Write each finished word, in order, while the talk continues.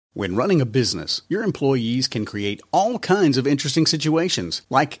When running a business, your employees can create all kinds of interesting situations,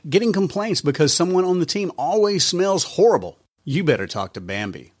 like getting complaints because someone on the team always smells horrible. You better talk to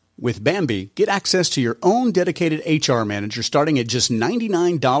Bambi. With Bambi, get access to your own dedicated HR manager starting at just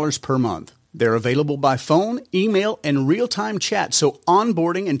 $99 per month. They're available by phone, email, and real-time chat so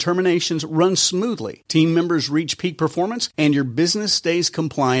onboarding and terminations run smoothly, team members reach peak performance, and your business stays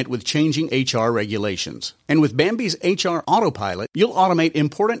compliant with changing HR regulations. And with Bambi's HR Autopilot, you'll automate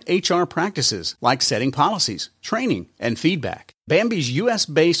important HR practices like setting policies, training, and feedback. Bambi's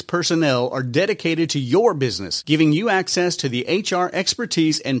U.S.-based personnel are dedicated to your business, giving you access to the HR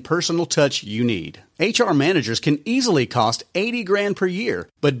expertise and personal touch you need. HR managers can easily cost $80,000 per year,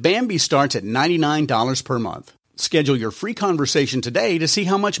 but Bambi starts at $99 per month. Schedule your free conversation today to see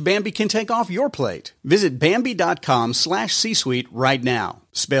how much Bambi can take off your plate. Visit Bambi.com/C-Suite right now.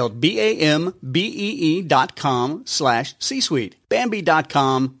 Spelled BAMBEE.com/C-Suite.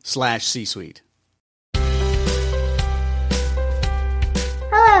 Bambi.com/C-Suite.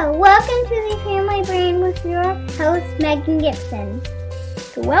 Hello, welcome to the Family Brain with your host, Megan Gibson.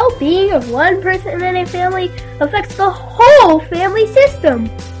 The well-being of one person in a family affects the whole family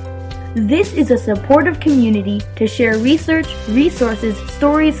system. This is a supportive community to share research, resources,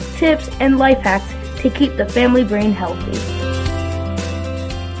 stories, tips, and life hacks to keep the family brain healthy.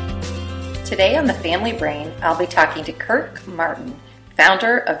 Today on the Family Brain, I'll be talking to Kirk Martin,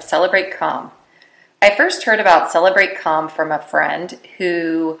 founder of Celebrate Calm. I first heard about Celebrate Calm from a friend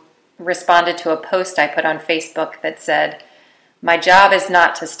who responded to a post I put on Facebook that said, "My job is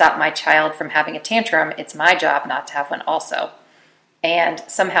not to stop my child from having a tantrum, it's my job not to have one also." And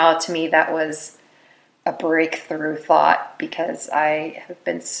somehow to me that was a breakthrough thought because I have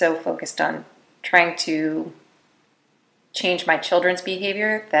been so focused on trying to change my children's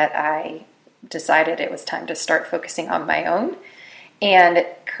behavior that I decided it was time to start focusing on my own. And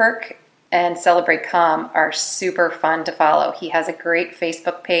Kirk and Celebrate Calm are super fun to follow. He has a great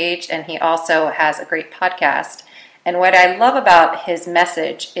Facebook page and he also has a great podcast. And what I love about his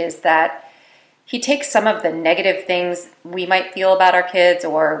message is that he takes some of the negative things we might feel about our kids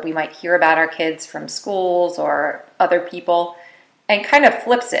or we might hear about our kids from schools or other people and kind of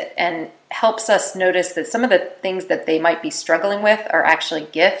flips it and helps us notice that some of the things that they might be struggling with are actually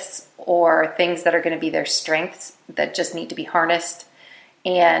gifts or things that are going to be their strengths that just need to be harnessed.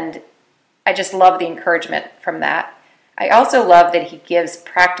 And I just love the encouragement from that. I also love that he gives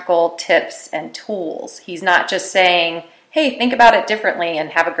practical tips and tools. He's not just saying, hey, think about it differently and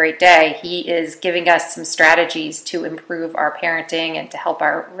have a great day. He is giving us some strategies to improve our parenting and to help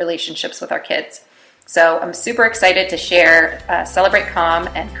our relationships with our kids. So I'm super excited to share Celebrate Calm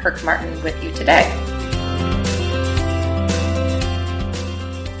and Kirk Martin with you today.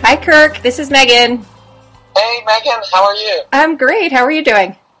 Hi, Kirk. This is Megan. Hey, Megan. How are you? I'm great. How are you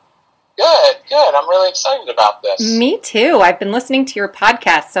doing? Good. I'm really excited about this. Me too. I've been listening to your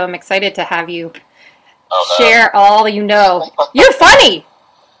podcast, so I'm excited to have you share all you know. You're funny!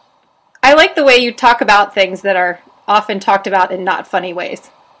 I like the way you talk about things that are often talked about in not funny ways.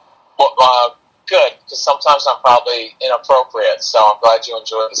 Well, good, because sometimes I'm probably inappropriate, so I'm glad you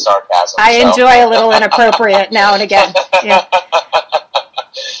enjoy the sarcasm. I enjoy a little inappropriate now and again. Yeah.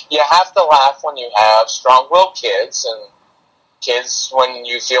 You have to laugh when you have strong-willed kids, and kids when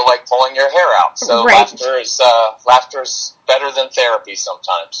you feel like pulling your hair out. So right. Laughter is better than therapy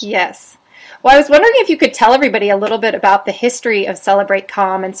sometimes. Yes. Well, I was wondering if you could tell everybody a little bit about the history of Celebrate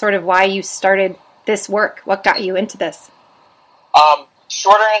Calm and sort of why you started this work. What got you into this?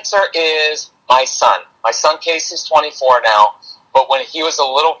 Short answer is my son. My son Casey's 24 now, but when he was a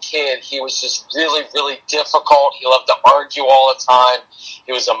little kid, he was just really, really difficult. He loved to argue all the time.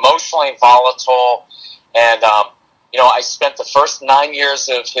 He was emotionally volatile, and I spent the first 9 years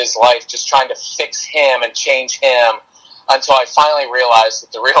of his life just trying to fix him and change him until I finally realized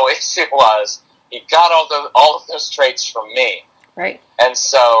that the real issue was he got all of those traits from me. Right. And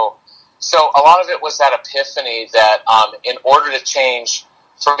so a lot of it was that epiphany that in order to change,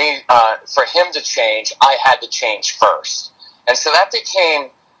 for him to change, I had to change first. And so that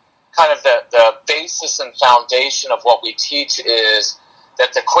became kind of the basis and foundation of what we teach is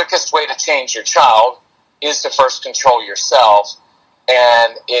that the quickest way to change your child is to first control yourself.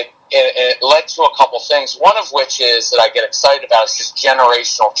 And it led to a couple things, one of which is that I get excited about is just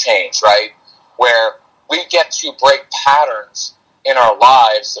generational change, right? Where we get to break patterns in our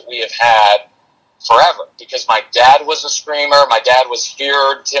lives that we have had forever. Because my dad was a screamer, my dad was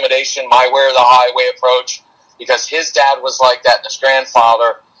fear, intimidation, my way or the highway approach, because his dad was like that and his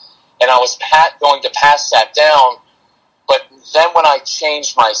grandfather, and I was going to pass that down. But then when I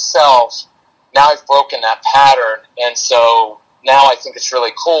changed myself, now I've broken that pattern, and so now I think it's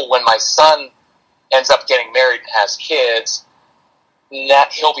really cool when my son ends up getting married and has kids,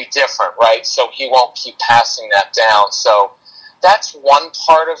 that he'll be different, right? So he won't keep passing that down. So that's one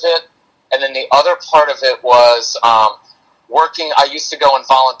part of it. And then the other part of it was working. I used to go and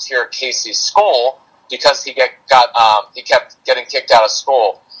volunteer at Casey's school because he kept getting kicked out of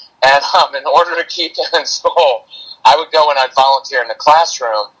school. And in order to keep him in school, I would go and I'd volunteer in the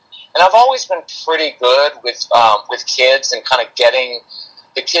classroom. And I've always been pretty good with kids and kind of getting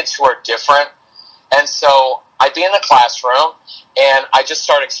the kids who are different. And so I'd be in the classroom, and I just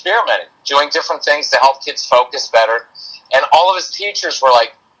started experimenting, doing different things to help kids focus better. And all of his teachers were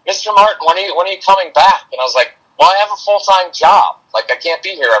like, Mr. Martin, when are you coming back? And I was like, well, I have a full-time job. Like, I can't be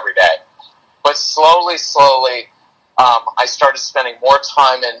here every day. But slowly, I started spending more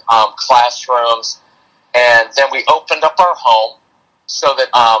time in classrooms, and then we opened up our home so that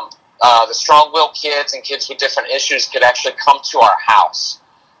the strong-willed kids and kids with different issues could actually come to our house,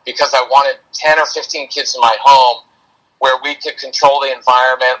 because I wanted 10 or 15 kids in my home where we could control the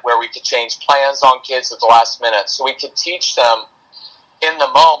environment, where we could change plans on kids at the last minute, so we could teach them in the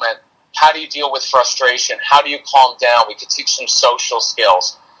moment, how do you deal with frustration? How do you calm down? We could teach them social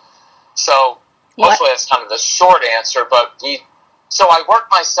skills. So hopefully that's kind of the short answer, so I worked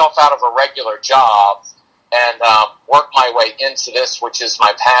myself out of a regular job and worked my way into this, which is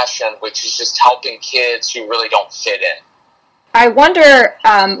my passion, which is just helping kids who really don't fit in. I wonder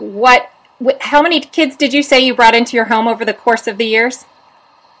how many kids did you say you brought into your home over the course of the years?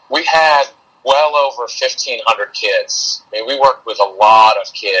 We had well over 1,500 kids. I mean, we worked with a lot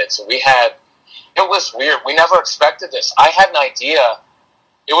of kids. It was weird. We never expected this. I had an idea.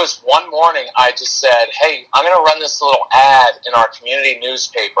 It was one morning I just said, hey, I'm going to run this little ad in our community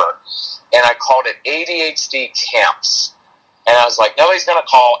newspaper. And I called it ADHD Camps. And I was like, nobody's going to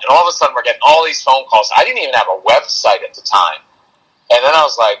call. And all of a sudden we're getting all these phone calls. I didn't even have a website at the time. And then I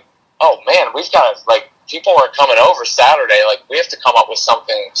was like, oh man, we've got to, like, people are coming over Saturday. Like, we have to come up with some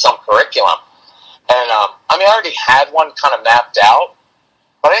curriculum. And, I already had one kind of mapped out,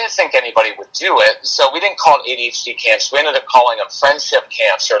 but I didn't think anybody would do it. So we didn't call it ADHD camps. We ended up calling them friendship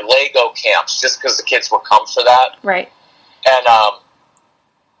camps or Lego camps, just because the kids would come for that. Right. And,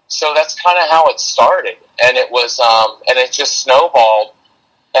 so that's kind of how it started. And it was, and it just snowballed.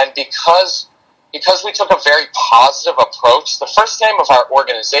 And because we took a very positive approach, the first name of our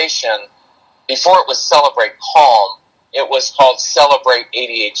organization, before it was Celebrate Calm, it was called Celebrate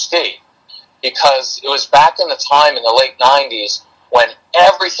ADHD. Because it was back in the time in the late 90s when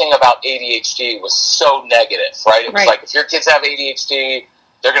everything about ADHD was so negative, right? It was like, if your kids have ADHD,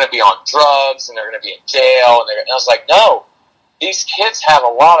 they're going to be on drugs and they're going to be in jail. And I was like, no, these kids have a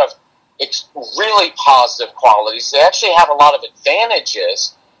lot of really positive qualities. They actually have a lot of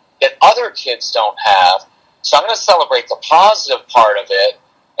advantages that other kids don't have. So I'm going to celebrate the positive part of it,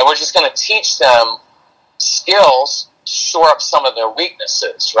 and we're just going to teach them skills to shore up some of their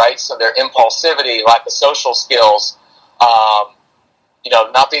weaknesses, right? So their impulsivity, lack of social skills,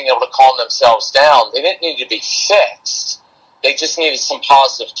 not being able to calm themselves down. They didn't need to be fixed. They just needed some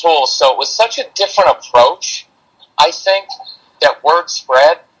positive tools. So it was such a different approach, I think, that word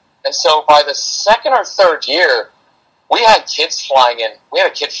spread. And so by the second or third year, we had kids flying in. We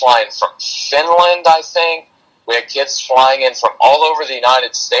had a kid flying from Finland, I think. We had kids flying in from all over the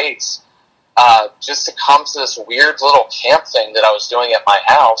United States just to come to this weird little camp thing that I was doing at my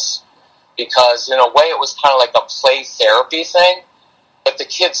house, because in a way it was kind of like a play therapy thing, but the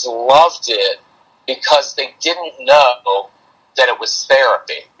kids loved it because they didn't know that it was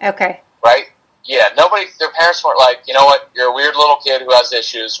therapy. Okay. Right? Yeah, their parents weren't like, you know what, you're a weird little kid who has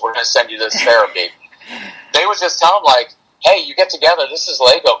issues, we're going to send you this therapy. They would just tell them, like, hey, you get together, this is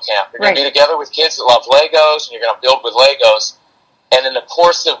Lego camp. You're going to be together with kids that love Legos, and you're going to build with Legos. And in the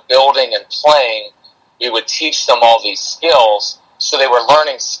course of building and playing, we would teach them all these skills, so they were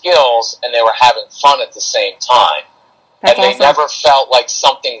learning skills, and they were having fun at the same time. That's awesome. They never felt like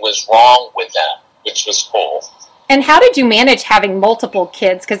something was wrong with them, which was cool. And how did you manage having multiple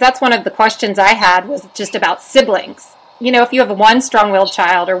kids? Because that's one of the questions I had, was just about siblings. If you have one strong-willed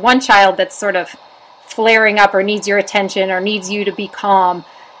child or one child that's sort of flaring up or needs your attention or needs you to be calm,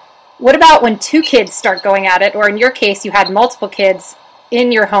 what about when two kids start going at it? Or in your case, you had multiple kids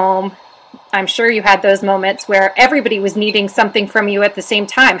in your home. I'm sure you had those moments where everybody was needing something from you at the same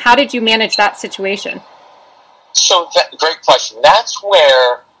time. How did you manage that situation? So, great question. That's when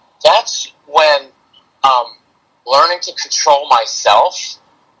learning to control myself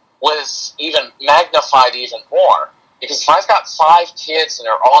was even magnified even more. Because if I've got 5 kids and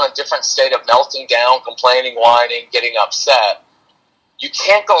they're all in a different state of melting down, complaining, whining, getting upset, you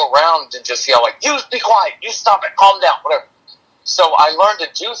can't go around and just yell like, you be quiet, you stop it, calm down, whatever. So I learned to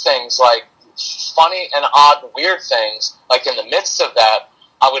do things like funny and odd and weird things. Like in the midst of that,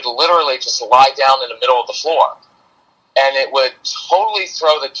 I would literally just lie down in the middle of the floor. And it would totally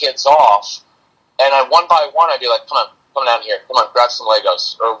throw the kids off. And I, one by one, I'd be like, come down here. Come on, grab some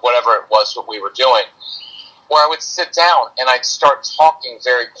Legos, or whatever it was what we were doing. Where I would sit down and I'd start talking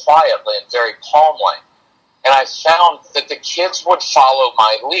very quietly and very calmly. And I found that the kids would follow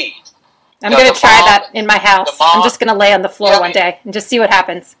my lead. I'm going to try that in my house. I'm just going to lay on the floor one day and just see what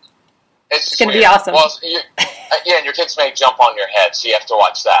happens. It's going to be awesome. Well, yeah, and your kids may jump on your head, so you have to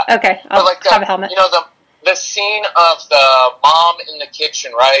watch that. Okay, I'll have a helmet. You know, the scene of the mom in the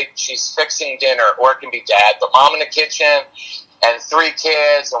kitchen, right? She's fixing dinner, or it can be dad, but mom in the kitchen and 3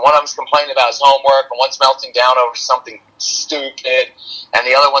 kids, and one of them's complaining about his homework, and one's melting down over something stupid, and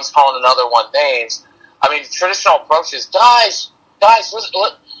the other one's calling another one names. I mean, the traditional approach is, guys, listen,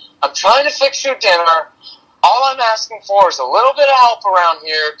 I'm trying to fix your dinner. All I'm asking for is a little bit of help around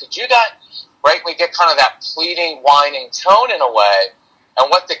here. Could you guys, right? We get kind of that pleading, whining tone in a way. And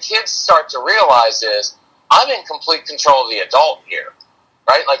what the kids start to realize is, I'm in complete control of the adult here,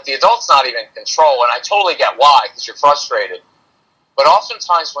 right? Like the adult's not even in control. And I totally get why, because you're frustrated. But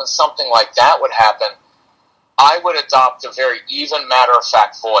oftentimes when something like that would happen, I would adopt a very even,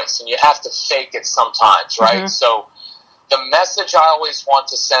 matter-of-fact voice. And you have to fake it sometimes, right? Mm-hmm. So the message I always want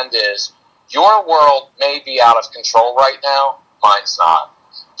to send is, your world may be out of control right now. Mine's not.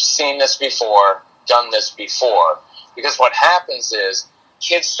 I've seen this before, done this before. Because what happens is,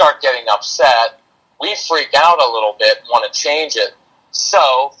 kids start getting upset. We freak out a little bit and want to change it.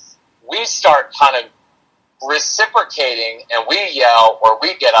 So we start kind of reciprocating, and we yell or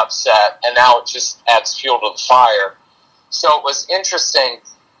we get upset, and now it just adds fuel to the fire. So it was interesting.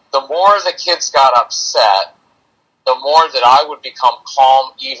 The more the kids got upset, the more that I would become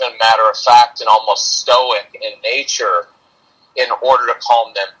calm, even, matter-of-fact, and almost stoic in nature in order to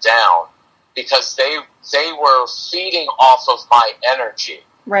calm them down, because they were feeding off of my energy.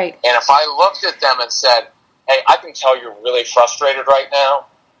 Right. And if I looked at them and said, hey, I can tell you're really frustrated right now,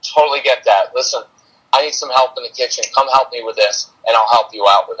 totally get that. Listen, I need some help in the kitchen. Come help me with this, and I'll help you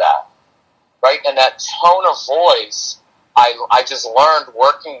out with that. Right? And that tone of voice, I just learned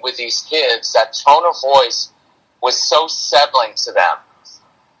working with these kids, that tone of voice was so settling to them.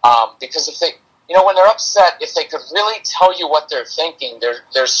 Because if they, when they're upset, if they could really tell you what they're thinking,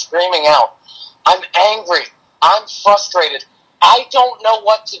 they're screaming out, I'm angry, I'm frustrated, I don't know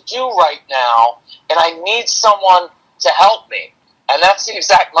what to do right now, and I need someone to help me. And that's the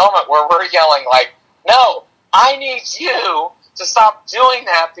exact moment where we're yelling like, no, I need you to stop doing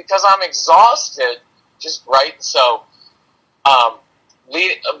that because I'm exhausted. Just right. So,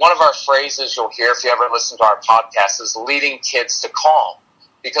 one of our phrases you'll hear if you ever listen to our podcast is leading kids to calm,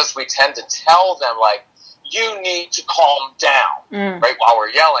 because we tend to tell them like, you need to calm down, right, while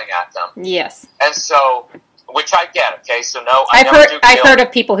we're yelling at them. Yes. And so, which I get, okay, so no, I've heard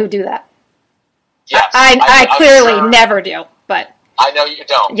of people who do that. Yes. I clearly never do, but. I know you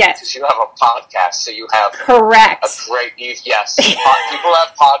don't. Yes. Because you have a podcast, so you have correct. A great, yes. People who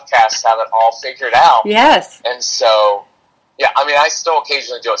have podcasts have it all figured out. Yes. And so, yeah, I mean, I still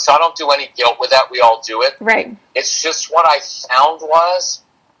occasionally do it. So I don't do any guilt with that. We all do it. Right. It's just what I found was,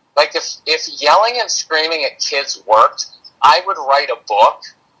 like, if yelling and screaming at kids worked, I would write a book,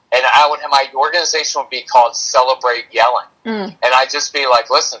 and my organization would be called Celebrate Yelling. And I'd just be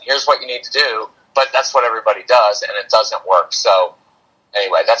like, listen, here's what you need to do, but that's what everybody does, and it doesn't work. So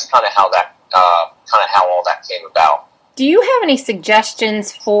anyway, that's kind of how all that came about. Do you have any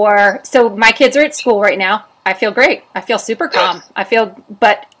suggestions so my kids are at school right now. I feel great. I feel super calm.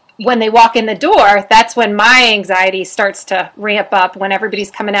 But when they walk in the door, that's when my anxiety starts to ramp up, when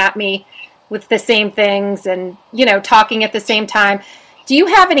everybody's coming at me with the same things and, talking at the same time. Do you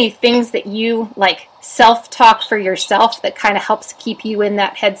have any things that you, like, self-talk for yourself that kind of helps keep you in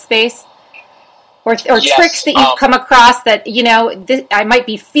that headspace? Or yes, tricks that you've come across that, I might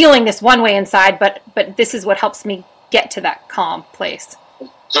be feeling this one way inside, but this is what helps me get to that calm place?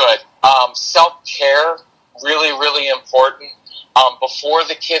 Good. Self-care, really, really important. Before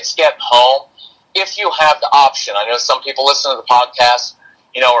the kids get home, if you have the option. I know some people listen to the podcast,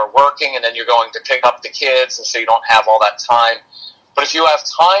 are working, and then you're going to pick up the kids, and so you don't have all that time. But if you have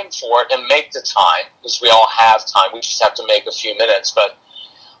time for it, and make the time, because we all have time, we just have to make a few minutes, but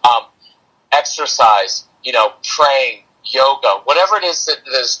exercise, praying, yoga, whatever it is that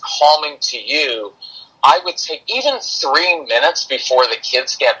is calming to you, I would take even 3 minutes before the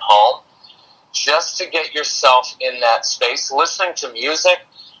kids get home just to get yourself in that space. Listening to music,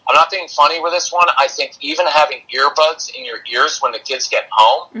 I'm not being funny with this one, I think even having earbuds in your ears when the kids get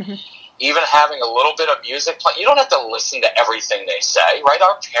home even having a little bit of music playing. You don't have to listen to everything they say, right?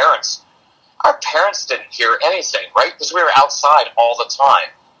 Our parents didn't hear anything, right? Because we were outside all the time.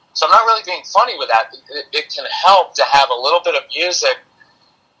 So I'm not really being funny with that. It can help to have a little bit of music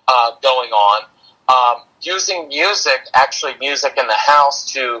going on. Using music in the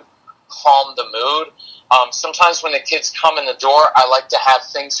house to calm the mood. Sometimes when the kids come in the door, I like to have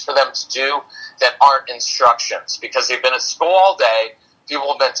things for them to do that aren't instructions, because they've been at school all day. People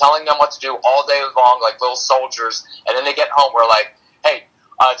have been telling them what to do all day long, like little soldiers, and then they get home, we're like, hey,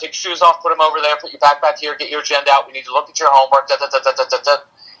 take your shoes off, put them over there, put your backpack here, get your agenda out, we need to look at your homework,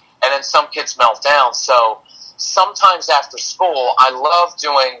 and then some kids melt down. So sometimes after school, I love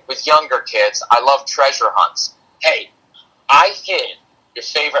doing, with younger kids, I love treasure hunts. Hey, I hid your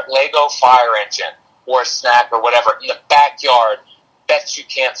favorite Lego fire engine or snack or whatever in the backyard. Bet you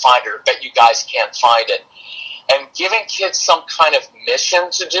can't find it, or bet you guys can't find it. And giving kids some kind of mission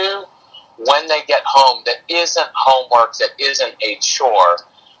to do when they get home that isn't homework, that isn't a chore,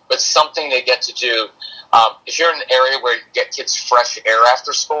 but something they get to do. If you're in an area where you get kids fresh air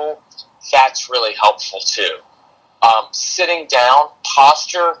after school, that's really helpful too. Sitting down,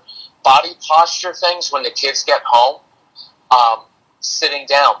 body posture things when the kids get home. Sitting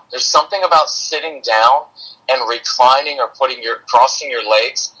down. There's something about sitting down and reclining or crossing your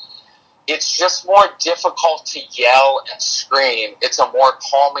legs. It's just more difficult to yell and scream. It's a more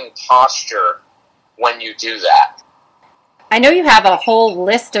calming posture when you do that. I know you have a whole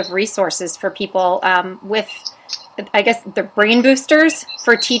list of resources for people with, I guess, the brain boosters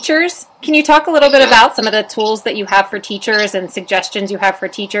for teachers. Can you talk a little bit about some of the tools that you have for teachers and suggestions you have for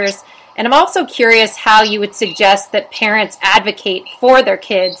teachers? And I'm also curious how you would suggest that parents advocate for their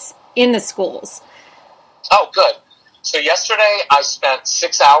kids in the schools. Oh, good. So yesterday I spent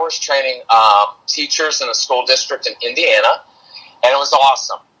 6 hours training teachers in a school district in Indiana, and it was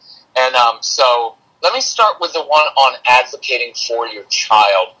awesome. And so let me start with the one on advocating for your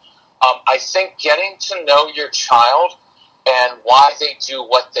child. I think getting to know your child and why they do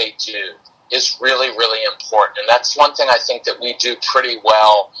what they do is really, really important. And that's one thing I think that we do pretty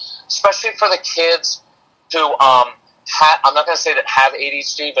well, especially for the kids who I'm not going to say that have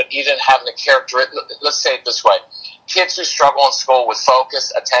ADHD, but even having the characteristic. Let's say it this way. Kids who struggle in school with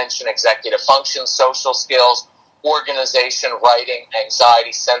focus, attention, executive function, social skills, organization, writing,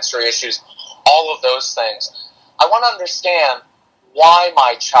 anxiety, sensory issues, all of those things. I want to understand why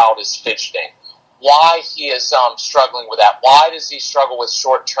my child is fidgeting, why he is struggling with that, why does he struggle with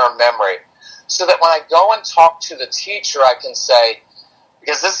short-term memory, so that when I go and talk to the teacher, I can say,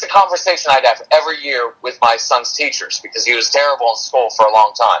 because this is a conversation I'd have every year with my son's teachers, because he was terrible in school for a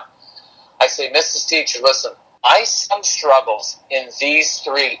long time. I say, Mrs. Teacher, listen, my son struggles in these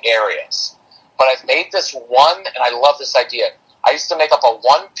 3 areas, but I've made this one, and I love this idea. I used to make up a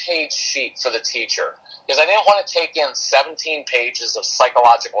 1-page sheet for the teacher, because I didn't want to take in 17 pages of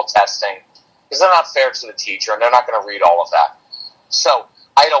psychological testing, because they're not fair to the teacher, and they're not going to read all of that. So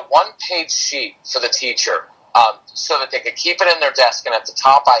I had a 1-page sheet for the teacher, so that they could keep it in their desk, and at the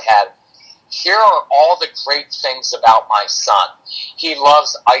top I had, here are all the great things about my son. He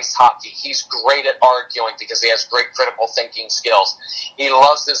loves ice hockey. He's great at arguing because he has great critical thinking skills. He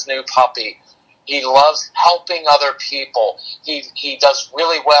loves his new puppy. He loves helping other people. He does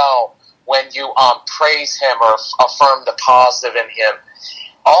really well when you praise him or affirm the positive in him.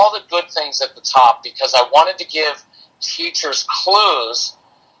 All the good things at the top, because I wanted to give teachers clues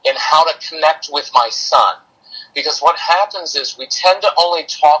in how to connect with my son. Because what happens is we tend to only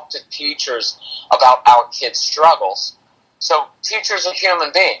talk to teachers about our kids' struggles. So teachers are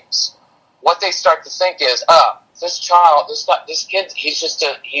human beings. What they start to think is, this kid, he's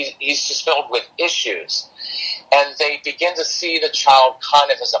just filled with issues. And they begin to see the child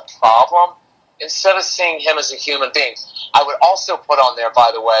kind of as a problem instead of seeing him as a human being. I would also put on there,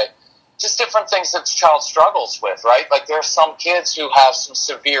 by the way, just different things that the child struggles with, right? Like there are some kids who have some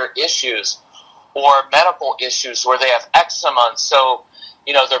severe issues or medical issues where they have eczema, and so,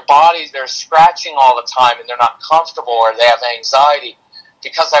 their bodies, they're scratching all the time and they're not comfortable, or they have anxiety,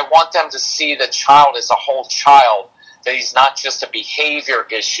 because I want them to see the child as a whole child, that he's not just a behavior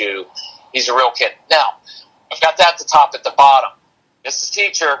issue, he's a real kid. Now, I've got that at the top. At the bottom, Mrs.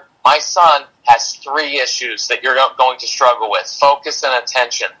 Teacher, my son has 3 issues that you're going to struggle with. Focus and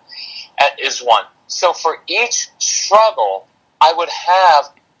attention is one. So for each struggle, I would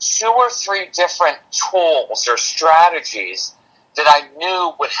have 2 or 3 different tools or strategies that I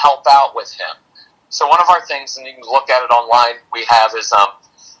knew would help out with him. So one of our things, and you can look at it online, we have is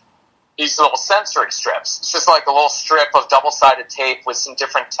these little sensory strips. It's just like a little strip of double-sided tape with some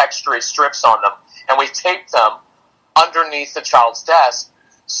different textury strips on them, and we tape them underneath the child's desk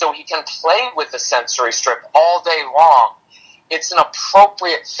so he can play with the sensory strip all day long. It's an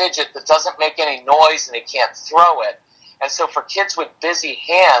appropriate fidget that doesn't make any noise and he can't throw it. And so for kids with busy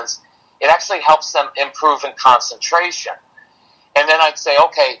hands, it actually helps them improve in concentration. And then I'd say,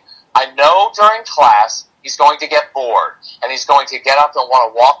 okay, I know during class he's going to get bored and he's going to get up and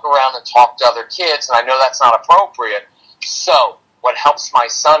want to walk around and talk to other kids, and I know that's not appropriate. So what helps my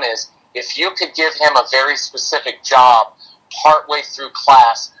son is if you could give him a very specific job partway through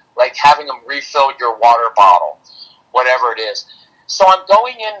class, like having him refill your water bottle, whatever it is. So I'm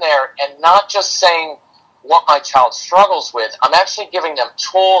going in there and not just saying what my child struggles with, I'm actually giving them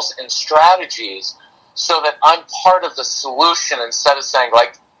tools and strategies so that I'm part of the solution instead of saying,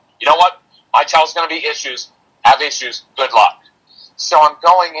 like, you know what, my child's going to be have issues, good luck. So I'm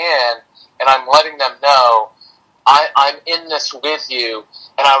going in and I'm letting them know I'm in this with you,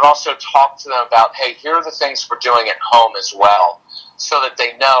 and I would also talk to them about, hey, here are the things we're doing at home as well, so that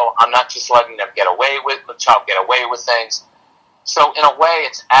they know I'm not just letting them the child get away with things. So in a way,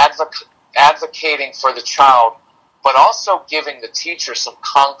 it's advocating for the child, but also giving the teacher some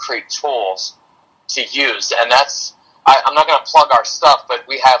concrete tools to use. And that's, I'm not going to plug our stuff, but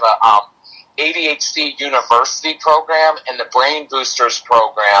we have a ADHD University program and the Brain Boosters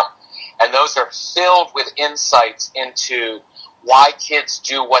program, and those are filled with insights into why kids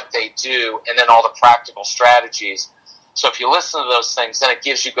do what they do and then all the practical strategies. So if you listen to those things, then it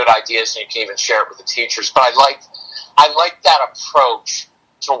gives you good ideas and you can even share it with the teachers. But I like that approach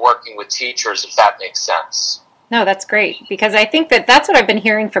to working with teachers, if that makes sense. No, that's great, because I think that's what I've been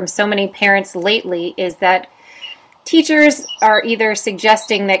hearing from so many parents lately is that teachers are either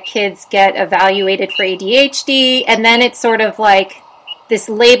suggesting that kids get evaluated for ADHD, and then it's sort of like this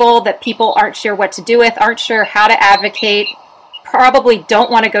label that people aren't sure what to do with, aren't sure how to advocate, probably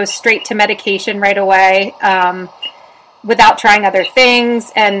don't want to go straight to medication right away without trying other things.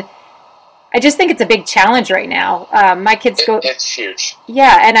 And I just think it's a big challenge right now. My kids it's huge.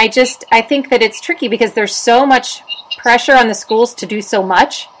 Yeah, and I think that it's tricky because there's so much pressure on the schools to do so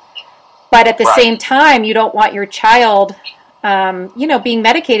much, but at the same time, you don't want your child, being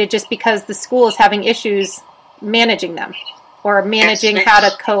medicated just because the school is having issues managing them or managing how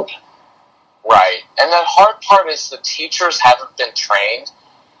to cope. Right. And the hard part is the teachers haven't been trained.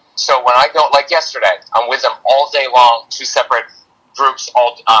 So when I go, like yesterday, I'm with them all day long, 2 separate groups,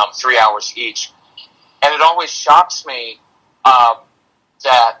 all 3 hours each. And it always shocks me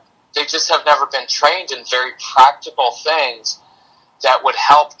that they just have never been trained in very practical things that would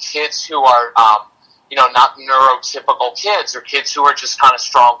help kids who are, not neurotypical kids or kids who are just kind of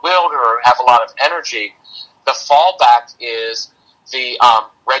strong-willed or have a lot of energy. The fallback is the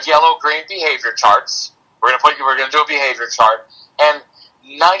red, yellow, green behavior charts. We're going to do a behavior chart, and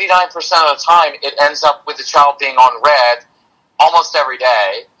 99% of the time it ends up with the child being on red almost every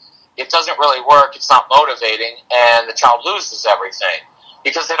day. It doesn't really work. It's not motivating, and the child loses everything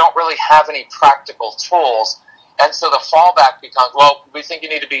because they don't really have any practical tools. And so the fallback becomes, well, we think you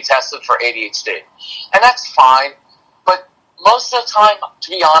need to be tested for ADHD. And that's fine. But most of the time, to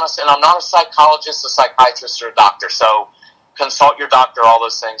be honest, and I'm not a psychologist, a psychiatrist, or a doctor, so consult your doctor, all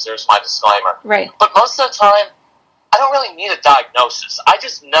those things. There's my disclaimer. Right. But most of the time, I don't really need a diagnosis. I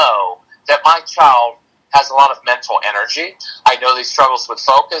just know that my child has a lot of mental energy. I know that he struggles with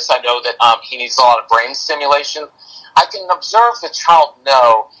focus. I know that he needs a lot of brain stimulation. I can observe the child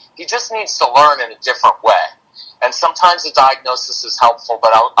know he just needs to learn in a different way. And sometimes a diagnosis is helpful,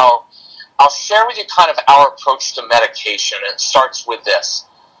 but I'll share with you kind of our approach to medication. It starts with this: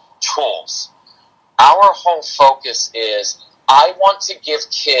 tools. Our whole focus is I want to give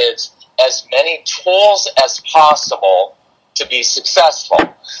kids as many tools as possible to be successful.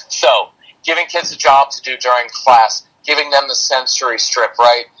 So giving kids a job to do during class, giving them the sensory strip,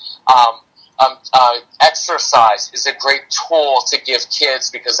 right? Exercise is a great tool to give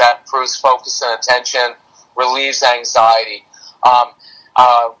kids because that improves focus and attention, relieves anxiety.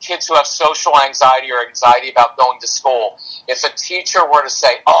 Kids who have social anxiety or anxiety about going to school, if a teacher were to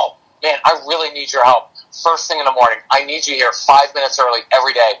say, oh, man, I really need your help first thing in the morning. I need you here 5 minutes early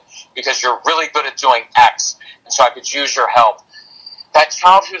every day because you're really good at doing X, and so I could use your help. That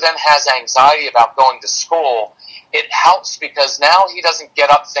child who then has anxiety about going to school, it helps because now he doesn't get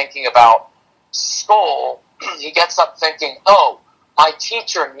up thinking about school. He gets up thinking, oh, my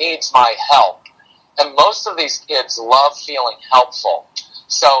teacher needs my help. And most of these kids love feeling helpful.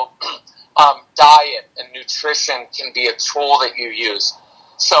 So diet and nutrition can be a tool that you use.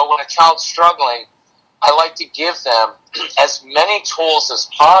 So when a child's struggling, I like to give them as many tools as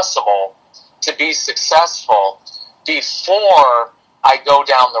possible to be successful before I go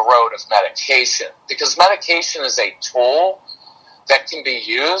down the road of medication. Because medication is a tool, that can be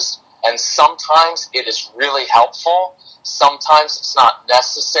used, and sometimes it is really helpful. Sometimes it's not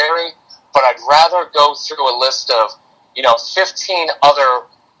necessary, but I'd rather go through a list of, 15 other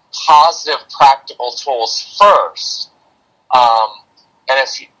positive, practical tools first.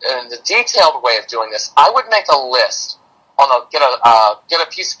 And the detailed way of doing this, I would make a list. Get a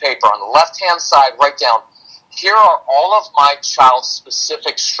piece of paper on the left-hand side, write down, here are all of my child's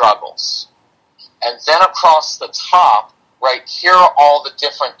specific struggles. And then across the top, right, here are all the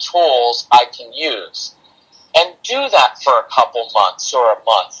different tools I can use. And do that for a couple months or a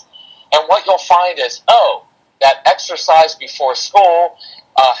month. And what you'll find is, that exercise before school,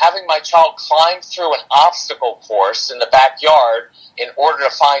 having my child climb through an obstacle course in the backyard in order to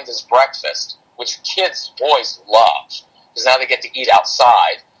find his breakfast, which boys love, because now they get to eat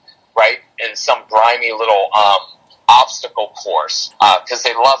outside, right, in some grimy little obstacle course, because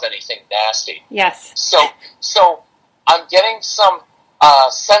they love anything nasty. Yes. So I'm getting some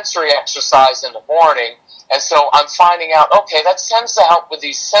sensory exercise in the morning, and so I'm finding out, okay, that tends to help with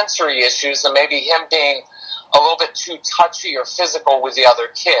these sensory issues and maybe him being a little bit too touchy or physical with the other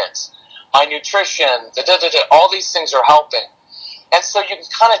kids. My nutrition, all these things are helping. And so you can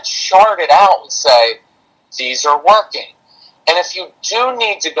kind of chart it out and say, these are working. And if you do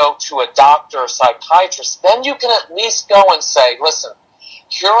need to go to a doctor or psychiatrist, then you can at least go and say, listen,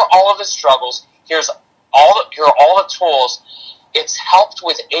 here are all of his struggles. Here are all the tools. It's helped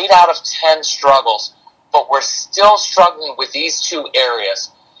with 8 out of 10 struggles, but we're still struggling with these 2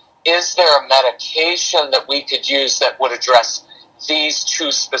 areas. Is there a medication that we could use that would address these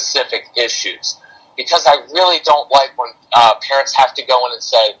 2 specific issues? Because I really don't like when parents have to go in and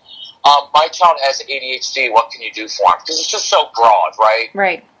say, my child has ADHD, what can you do for him? Because it's just so broad, right?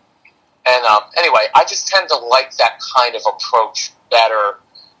 Right. And anyway, I just tend to like that kind of approach better,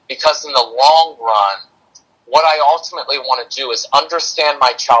 because in the long run, what I ultimately want to do is understand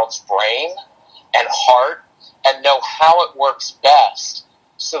my child's brain and heart and know how it works best,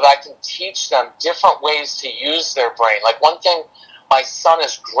 so that I can teach them different ways to use their brain. Like, one thing my son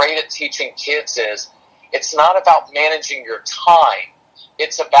is great at teaching kids is, it's not about managing your time.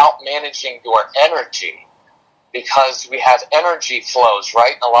 It's about managing your energy, because we have energy flows,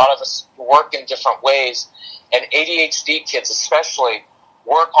 right? And a lot of us work in different ways, and ADHD kids especially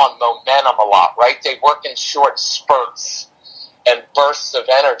work on momentum a lot, right? They work in short spurts and bursts of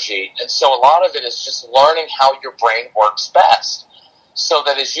energy, and so a lot of it is just learning how your brain works best, so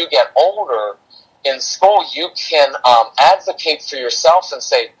that as you get older in school, you can advocate for yourself and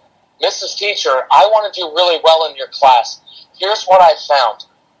say, Mrs. Teacher, I want to do really well in your class. Here's what I found.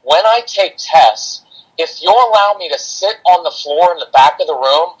 When I take tests, if you'll allow me to sit on the floor in the back of the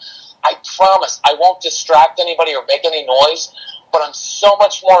room, I promise I won't distract anybody or make any noise, but I'm so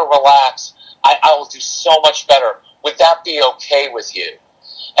much more relaxed. I will do so much better. Would that be okay with you?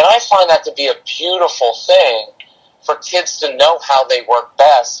 And I find that to be a beautiful thing for kids to know how they work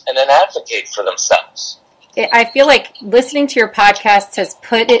best and then advocate for themselves. I feel like listening to your podcast has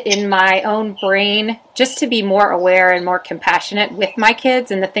put it in my own brain just to be more aware and more compassionate with my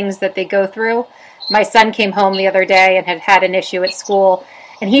kids and the things that they go through. My son came home the other day and had an issue at school,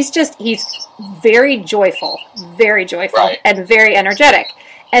 and he's very joyful, right, and very energetic.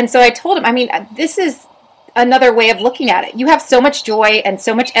 And so I told him, this is another way of looking at it. You have so much joy and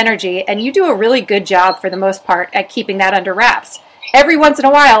so much energy, and you do a really good job for the most part at keeping that under wraps. Every once in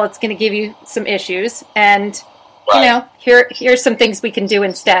a while, it's going to give you some issues, and right, here's some things we can do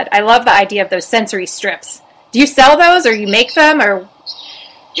instead. I love the idea of those sensory strips. Do you sell those, or you make them, or?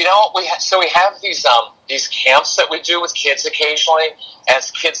 We have these camps that we do with kids occasionally, and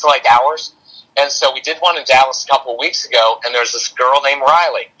it's kids like ours. And so we did one in Dallas a couple of weeks ago, and there's this girl named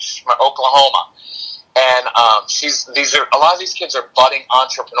Riley. She's from Oklahoma. And a lot of these kids are budding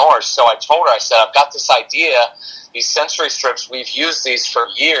entrepreneurs. So I told her, I said, I've got this idea, these sensory strips, we've used these for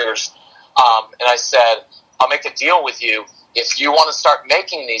years. And I said, I'll make a deal with you. If you want to start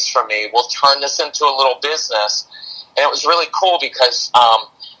making these for me, we'll turn this into a little business. And it was really cool because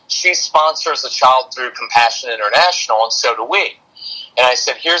she sponsors a child through Compassion International, and so do we. And I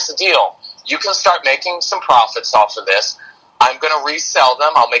said, here's the deal. You can start making some profits off of this. I'm going to resell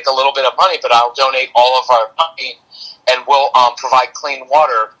them. I'll make a little bit of money, but I'll donate all of our money, and we'll provide clean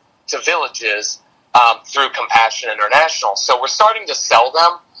water to villages through Compassion International. So we're starting to sell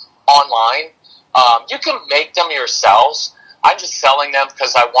them online. You can make them yourselves. I'm just selling them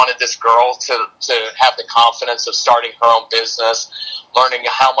because I wanted this girl to have the confidence of starting her own business, learning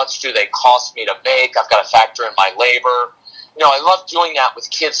how much do they cost me to make. I've got to factor in my labor. I love doing that with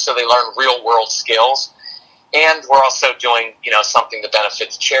kids so they learn real-world skills. And we're also doing, something to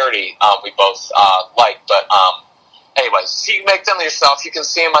benefit the charity we both like. But, anyway, so you make them yourself. You can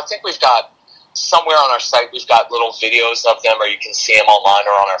see them. I think we've got somewhere on our site, we've got little videos of them, or you can see them online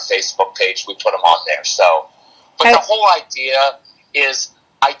or on our Facebook page. We put them on there. So, but the whole idea is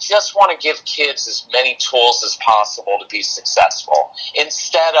I just want to give kids as many tools as possible to be successful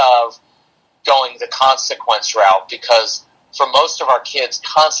instead of going the consequence route, because for most of our kids,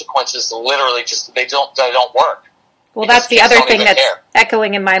 consequences literally just, they don't work. Well, that's the other thing that's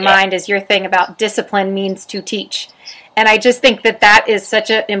echoing in my mind is your thing about discipline means to teach. And I just think that is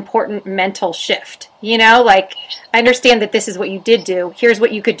such an important mental shift. You know, like, I understand that this is what you did do. Here's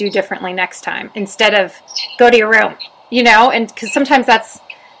what you could do differently next time, instead of go to your room, you know, and because sometimes that's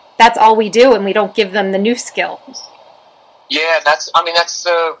all we do, and we don't give them the new skill. Yeah, that's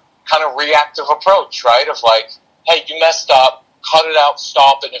the kind of reactive approach, right? Of like, hey, you messed up, cut it out,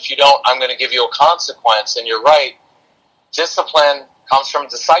 stop it. And if you don't, I'm going to give you a consequence. And you're right. Discipline comes from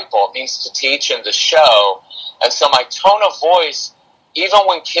disciple. It means to teach and to show. And so my tone of voice, even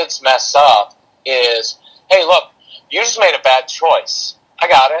when kids mess up, is, hey, look, you just made a bad choice. I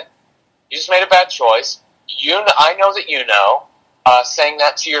got it. You just made a bad choice. I know that you know. Saying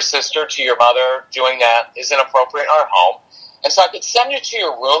that to your sister, to your mother, doing that is inappropriate in our home. And so I could send you to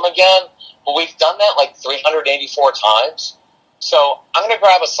your room again, but we've done that like 384 times. So I'm going to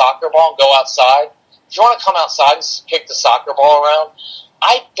grab a soccer ball and go outside. If you want to come outside and kick the soccer ball around,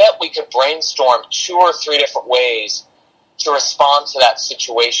 I bet we could brainstorm 2 or 3 different ways to respond to that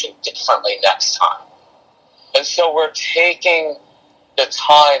situation differently next time. And so we're taking the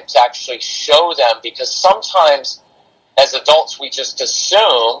time to actually show them, because sometimes as adults we just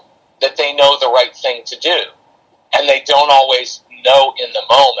assume that they know the right thing to do, and they don't always know in the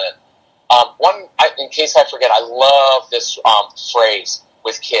moment. In case I forget, I love this phrase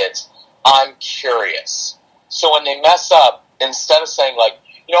with kids. I'm curious. So when they mess up, instead of saying like,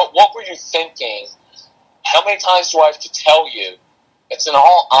 you know, what were you thinking? How many times do I have to tell you? It's in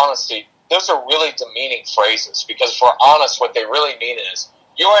all honesty, those are really demeaning phrases, because if we're honest, what they really mean is,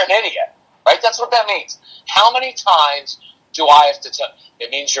 you are an idiot, right? That's what that means. How many times do I have to tell?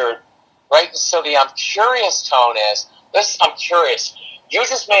 It means you're, right? So the I'm curious tone is, I'm curious. You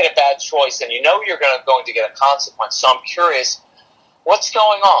just made a bad choice, and you know you're going to get a consequence. So I'm curious, what's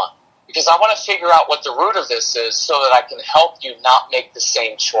going on? Because I want to figure out what the root of this is so that I can help you not make the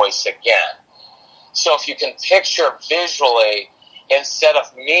same choice again. So if you can picture visually, instead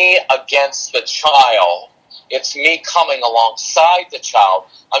of me against the child, it's me coming alongside the child.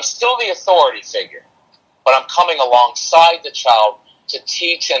 I'm still the authority figure, but I'm coming alongside the child to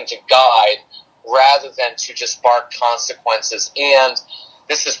teach and to guide rather than to just bark consequences. And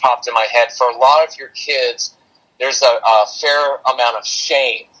this has popped in my head. For a lot of your kids, there's a fair amount of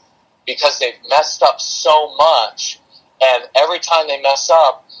shame because they've messed up so much, and every time they mess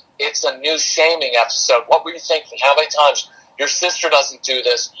up, it's a new shaming episode. What were you thinking? How many times? Your sister doesn't do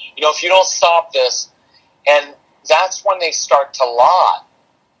this. You know, if you don't stop this. And that's when they start to lie,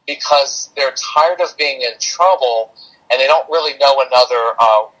 because they're tired of being in trouble and they don't really know another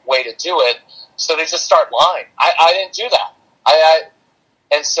way to do it. So they just start lying. I didn't do that.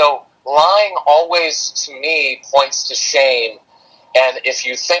 And so lying always, to me, points to shame. And if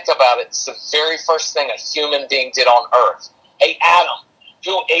you think about it, it's the very first thing a human being did on earth. Hey, Adam,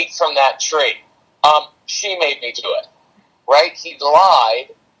 who ate from that tree? She made me do it. Right? He lied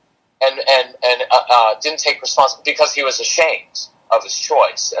and didn't take responsibility because he was ashamed of his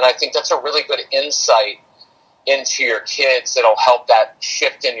choice. And I think that's a really good insight into your kids that'll help that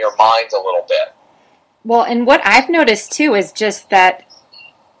shift in your mind a little bit. Well, and what I've noticed too is just that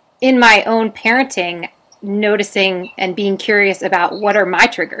in my own parenting, noticing and being curious about what are my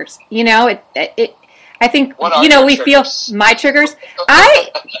triggers. You know, I think, you know, we triggers? Feel my triggers.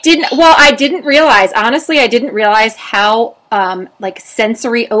 I didn't realize, honestly, how like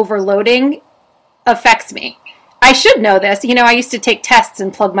sensory overloading affects me. I should know this. You know, I used to take tests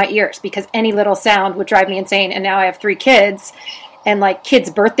and plug my ears because any little sound would drive me insane. And now I have 3 kids and like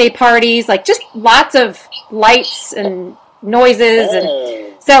kids' birthday parties, like just lots of lights and noises.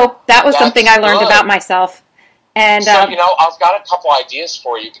 And so that was something I learned about myself. And so, you know, I've got a couple ideas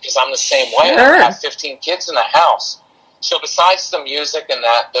for you because I'm the same way. Sure. I have 15 kids in the house. So besides the music and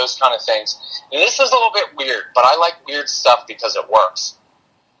those kind of things, and this is a little bit weird, but I like weird stuff because it works.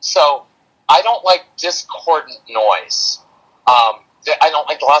 So I don't like discordant noise. I don't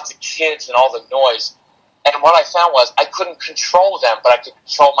like lots of kids and all the noise. And what I found was I couldn't control them, but I could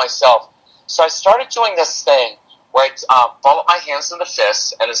control myself. So I started doing this thing where I ball up my hands into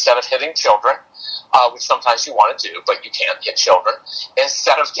fists, and instead of hitting children, which sometimes you want to do, but you can't hit children,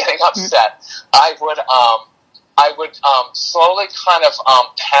 instead of getting upset, I would slowly kind of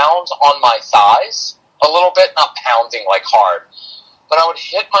pound on my thighs a little bit, not pounding like hard, but I would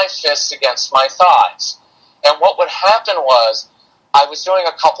hit my fists against my thighs. And what would happen was I was doing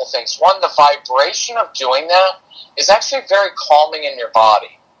a couple things. One, the vibration of doing that is actually very calming in your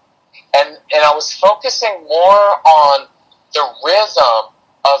body. And I was focusing more on the rhythm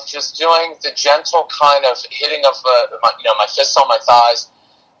of just doing the gentle kind of hitting of my fists on my thighs.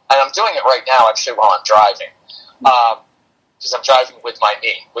 And I'm doing it right now, actually, while I'm driving. Because I'm driving with my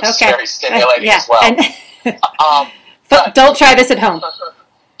knee, which is very stimulating as well. But don't try this at home.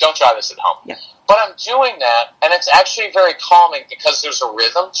 Don't try this at home. Yeah. But I'm doing that, and it's actually very calming because there's a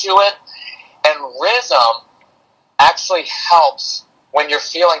rhythm to it. And rhythm actually helps when you're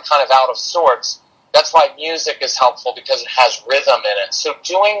feeling kind of out of sorts. That's why music is helpful, because it has rhythm in it. So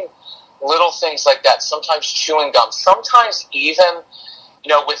doing little things like that, sometimes chewing gum, sometimes even,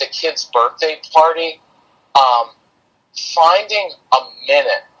 with a kid's birthday party, finding a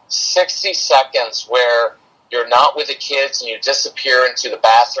minute, 60 seconds where you're not with the kids and you disappear into the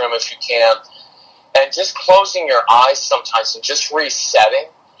bathroom if you can, and just closing your eyes sometimes and just resetting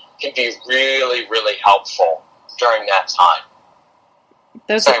can be really, really helpful during that time.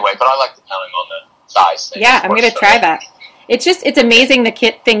 Anyway, but I like the pounding on the thighs thing. Yeah, I'm going to try that. It's amazing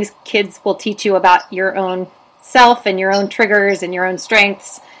the things kids will teach you about your own self and your own triggers and your own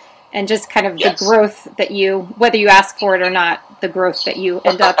strengths, and just kind of the growth that whether you ask for it or not, the growth that you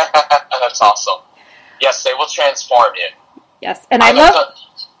end up. That's awesome. Yes, they will transform you. Yes, and I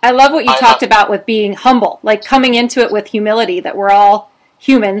love what you talked about with being humble, like coming into it with humility, that we're all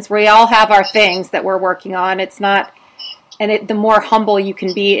humans. We all have our things that we're working on. It's not, the more humble you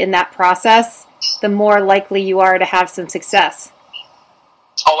can be in that process, the more likely you are to have some success.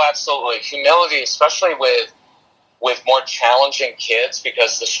 Oh, absolutely. Humility, especially with more challenging kids,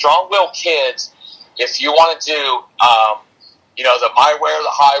 because the strong-willed kids, if you want to do, the my way or the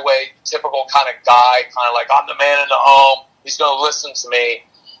highway, typical kind of guy, kind of like, I'm the man in the home, he's going to listen to me,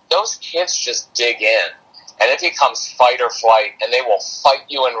 those kids just dig in. And it becomes fight or flight, and they will fight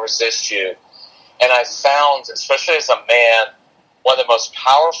you and resist you. And I've found, especially as a man, one of the most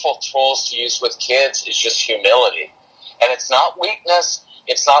powerful tools to use with kids is just humility. And it's not weakness.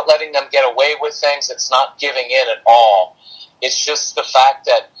 It's not letting them get away with things. It's not giving in at all. It's just the fact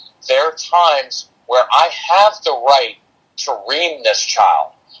that there are times where I have the right to ream this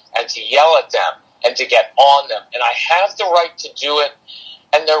child and to yell at them and to get on them. And I have the right to do it.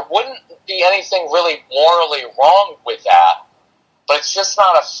 And there wouldn't be anything really morally wrong with that. But it's just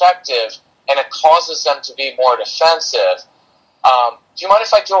not effective, and it causes them to be more defensive. Do you mind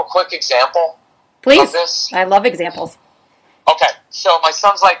if I do a quick example? Please. Of this? I love examples. Okay, so my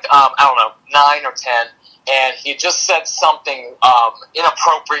son's like, 9 or 10, and he just said something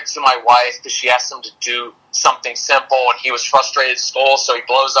inappropriate to my wife because she asked him to do something simple, and he was frustrated at school, so he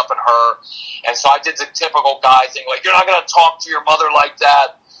blows up at her. And so I did the typical guy thing, like, you're not going to talk to your mother like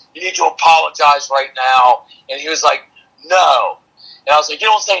that. You need to apologize right now. And he was like, no. And I was like, you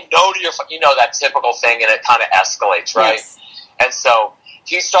don't say no to your, that typical thing, and it kind of escalates, right? Yes. And so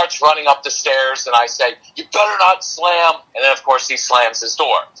he starts running up the stairs, and I say, you better not slam. And then, of course, he slams his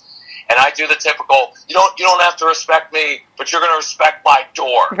door. And I do the typical, you don't have to respect me, but you're going to respect my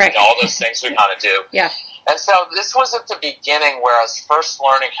door. Right. All those things we kind of do. Yeah. And so this was at the beginning where I was first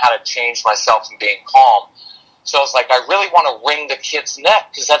learning how to change myself and being calm. So I was like, I really want to wring the kid's neck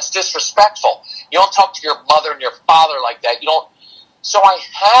because that's disrespectful. You don't talk to your mother and your father like that. You don't. So I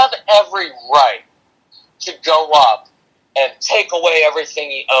have every right to go up and take away everything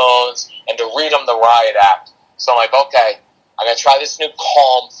he owns and to read him the riot act. So I'm like, okay, I'm going to try this new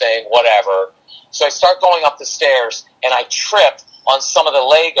calm thing, whatever. So I start going up the stairs, and I trip on some of the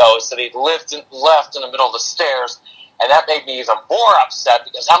Legos that he'd left in the middle of the stairs, and that made me even more upset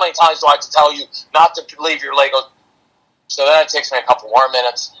because how many times do I have to tell you not to leave your Legos? So then it takes me a couple more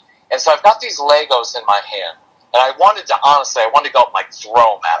minutes, and so I've got these Legos in my hand, and I wanted to go up and like throw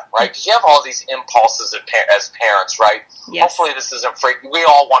them at him, right? Because you have all these impulses as parents, right? Yes. Hopefully this isn't free. We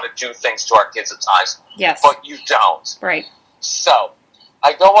all want to do things to our kids at times, yes, but you don't. Right. So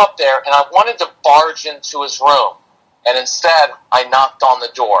I go up there, and I wanted to barge into his room, and instead I knocked on the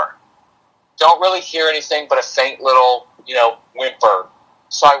door. Don't really hear anything but a faint little, whimper.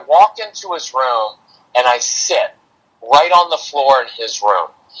 So I walk into his room, and I sit right on the floor in his room,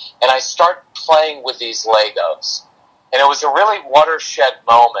 and I start playing with these Legos. And it was a really watershed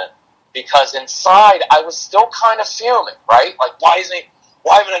moment, because inside I was still kind of fuming, right? Like, why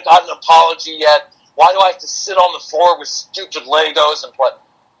haven't I gotten an apology yet? Why do I have to sit on the floor with stupid Legos and play?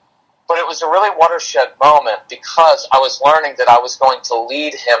 But it was a really watershed moment because I was learning that I was going to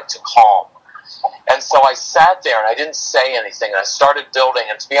lead him to calm. And so I sat there and I didn't say anything. And I started building.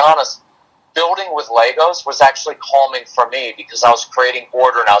 And to be honest, building with Legos was actually calming for me because I was creating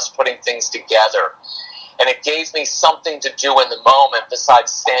order and I was putting things together. And it gave me something to do in the moment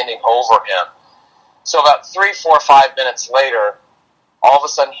besides standing over him. So about 3, 4, 5 minutes later, all of a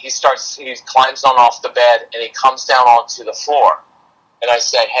sudden he climbs on off the bed and he comes down onto the floor. And I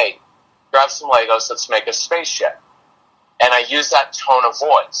say, hey, grab some Legos, let's make a spaceship. And I use that tone of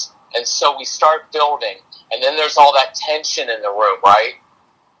voice. And so we start building, and then there's all that tension in the room, right?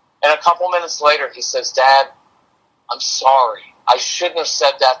 And a couple minutes later, he says, Dad, I'm sorry. I shouldn't have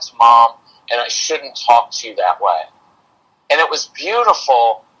said that to Mom, and I shouldn't talk to you that way. And it was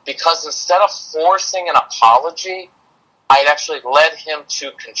beautiful because instead of forcing an apology, I had actually led him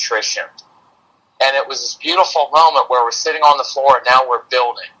to contrition. And it was this beautiful moment where we're sitting on the floor, and now we're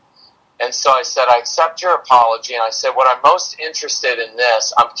building. And so I said, I accept your apology. And I said, what I'm most interested in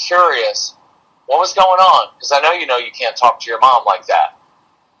this, I'm curious, what was going on? Because I know you can't talk to your mom like that.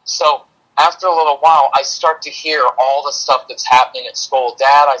 So after a little while, I start to hear all the stuff that's happening at school.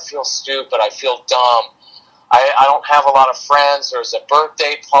 Dad, I feel stupid. I feel dumb. I don't have a lot of friends. There's a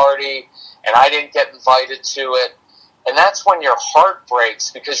birthday party, and I didn't get invited to it. And that's when your heart breaks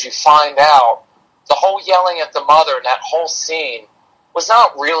because you find out the whole yelling at the mother and that whole scene was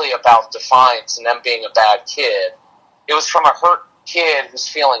not really about defiance and them being a bad kid. It was from a hurt kid who's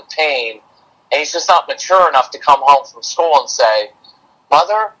feeling pain, and he's just not mature enough to come home from school and say,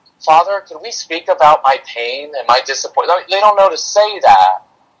 Mother, Father, could we speak about my pain and my disappointment? They don't know to say that,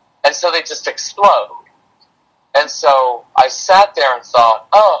 and so they just explode. And so I sat there and thought,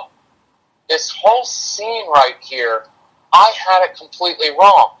 oh, this whole scene right here, I had it completely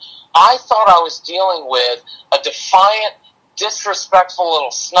wrong. I thought I was dealing with a defiant, disrespectful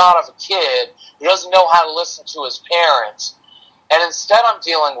little snot of a kid who doesn't know how to listen to his parents. And instead I'm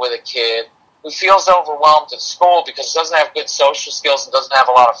dealing with a kid who feels overwhelmed at school because he doesn't have good social skills and doesn't have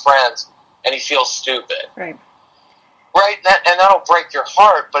a lot of friends, and he feels stupid. Right. Right? And that'll break your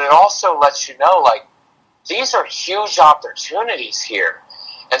heart, but it also lets you know, like, these are huge opportunities here.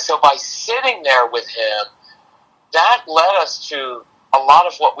 And so by sitting there with him, that led us to a lot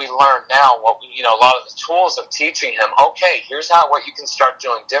of what we learn now, a lot of the tools of teaching him, okay, here's what you can start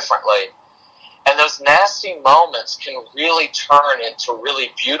doing differently. And those nasty moments can really turn into really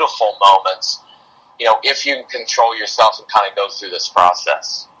beautiful moments, if you can control yourself and kind of go through this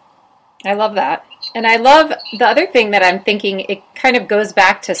process. I love that. And I love the other thing that I'm thinking, it kind of goes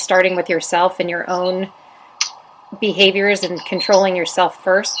back to starting with yourself and your own behaviors and controlling yourself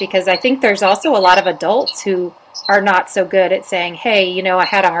first, because I think there's also a lot of adults who are not so good at saying, hey, I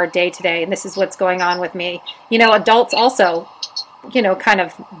had a hard day today and this is what's going on with me. Adults also, kind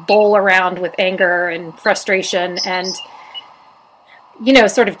of bowl around with anger and frustration and,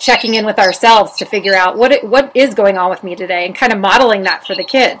 sort of checking in with ourselves to figure out what is going on with me today and kind of modeling that for the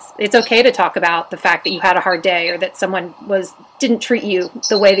kids. It's okay to talk about the fact that you had a hard day or that someone didn't treat you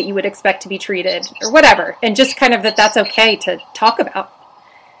the way that you would expect to be treated or whatever. And just kind of that's okay to talk about.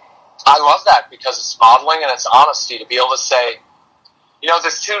 I love that because it's modeling and it's honesty to be able to say,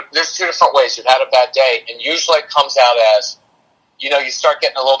 there's two different ways. You've had a bad day, and usually it comes out as, you start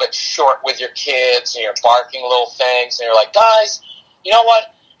getting a little bit short with your kids and you're barking little things and you're like, guys, you know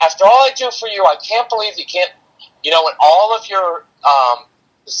what? After all I do for you, I can't believe you can't, and all of your,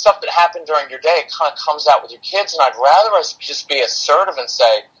 the stuff that happened during your day, it kind of comes out with your kids, and I'd rather us just be assertive and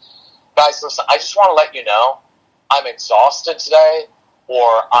say, guys, listen, I just want to let you know I'm exhausted today,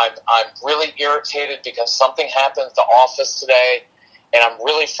 or I'm really irritated because something happened at the office today, and I'm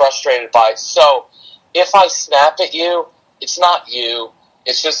really frustrated by it. So if I snap at you, it's not you.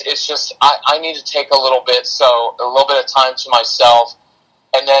 It's just I need to take a little bit of time to myself,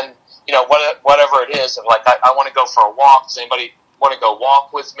 and then whatever it is, and like I want to go for a walk. Does anybody want to go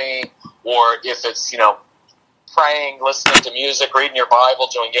walk with me? Or if it's praying, listening to music, reading your Bible,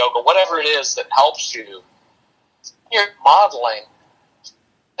 doing yoga, whatever it is that helps you, you're modeling.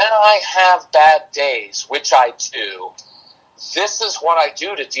 And I have bad days, which I do. This is what I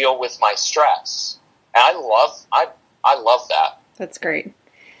do to deal with my stress, and I love that. That's great.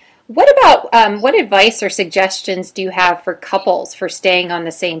 What about what advice or suggestions do you have for couples for staying on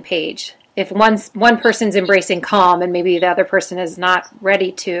the same page? If one person's embracing calm and maybe the other person is not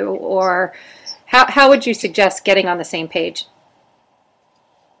ready to, or how would you suggest getting on the same page?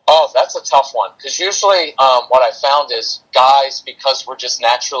 Oh, that's a tough one. Because usually what I found is guys, because we're just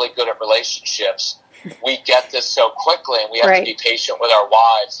naturally good at relationships, we get this so quickly, and we have to be patient with our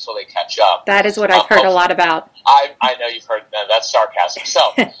wives until they catch up. That is what I've heard a lot about. I know you've heard that. That's sarcasm. So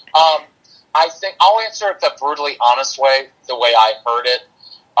I think I'll answer it the brutally honest way, the way I heard it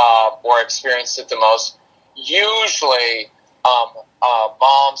or experienced it the most. Usually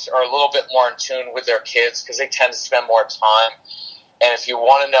moms are a little bit more in tune with their kids because they tend to spend more time. And if you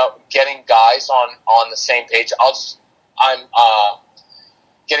want to know, getting guys on the same page, I'm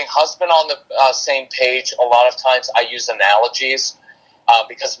getting husband on the same page. A lot of times I use analogies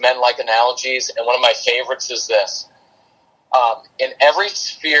because men like analogies. And one of my favorites is this. In every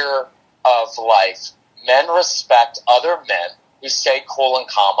sphere of life, men respect other men who stay cool and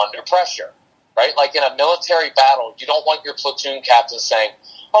calm under pressure, right? Like in a military battle, you don't want your platoon captain saying,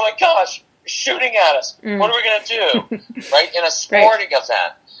 "Oh my gosh, you're shooting at us. What are we going to do?" Right? In a sporting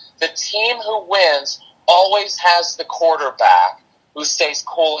event, the team who wins always has the quarterback who stays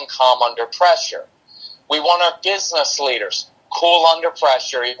cool and calm under pressure. We want our business leaders cool under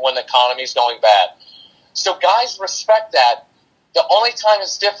pressure even when the economy's going bad. So guys respect that. The only time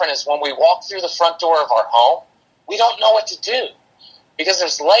it's different is when we walk through the front door of our home, we don't know what to do because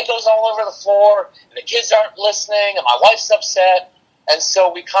there's Legos all over the floor and the kids aren't listening and my wife's upset. And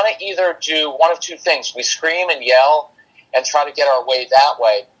so we kind of either do one of two things. We scream and yell and try to get our way that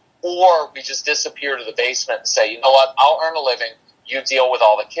way, or we just disappear to the basement and say, "You know what, I'll earn a living, you deal with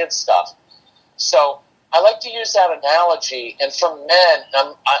all the kids' stuff." So I like to use that analogy. And for men,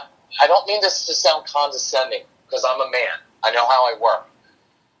 I don't mean this to sound condescending because I'm a man. I know how I work.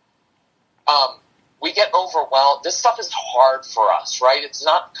 We get overwhelmed. This stuff is hard for us, right? It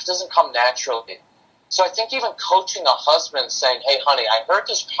doesn't come naturally. So I think even coaching a husband saying, "Hey, honey, I heard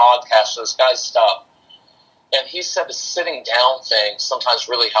this podcast, this guy's stuff, and he said the sitting down thing sometimes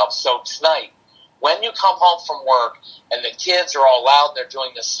really helps. So tonight, when you come home from work and the kids are all loud and they're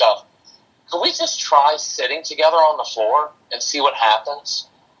doing this stuff, could we just try sitting together on the floor and see what happens?"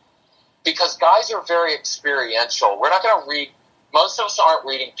 Because guys are very experiential. We're not going to read, most of us aren't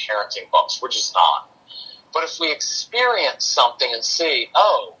reading parenting books. We're just not. But if we experience something and see,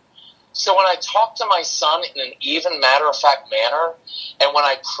 oh, so when I talk to my son in an even matter-of-fact manner, and when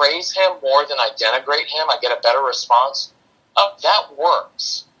I praise him more than I denigrate him, I get a better response, that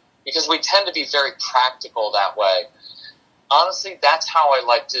works. Because we tend to be very practical that way. Honestly, that's how I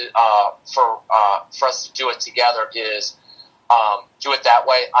like to, for us to do it together is, do it that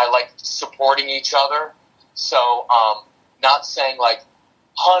way. I like supporting each other. So, not saying like,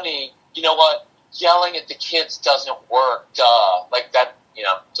 "Honey, you know what? Yelling at the kids doesn't work. Duh." Like that,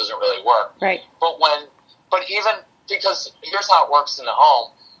 doesn't really work. Right. But even because here's how it works in the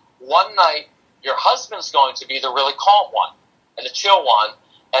home. One night, your husband's going to be the really calm one and the chill one,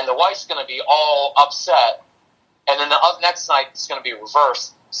 and the wife's going to be all upset. And then the next night, it's going to be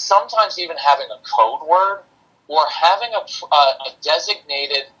reversed. Sometimes even having a code word or having a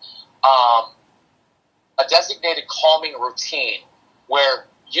designated calming routine where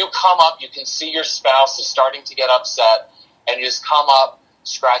you come up, you can see your spouse is starting to get upset, and you just come up,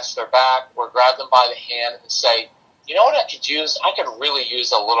 scratch their back, or grab them by the hand and say, "You know what I could use? I could really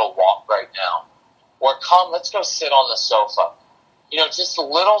use a little walk right now." Or come, let's go sit on the sofa. Just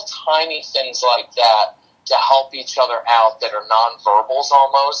little tiny things like that to help each other out that are nonverbals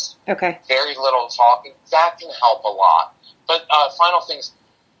almost. Okay. Very little talking. That can help a lot. But final things,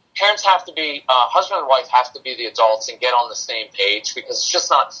 parents have to be, husband and wife have to be the adults and get on the same page because it's just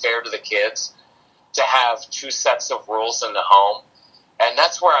not fair to the kids to have two sets of rules in the home. And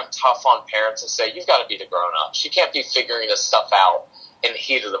that's where I'm tough on parents and say, you've got to be the grown-ups. You can't be figuring this stuff out in the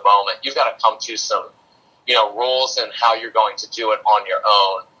heat of the moment. You've got to come to some, rules and how you're going to do it on your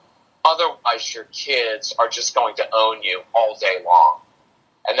own. Otherwise, your kids are just going to own you all day long.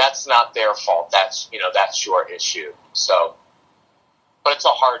 And that's not their fault. That's your issue. So, but it's a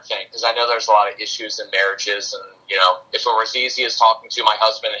hard thing because I know there's a lot of issues in marriages. And, if it were as easy as talking to my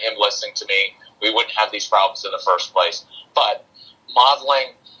husband and him listening to me, we wouldn't have these problems in the first place. But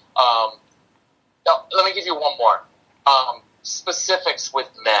modeling, let me give you one more. Specifics with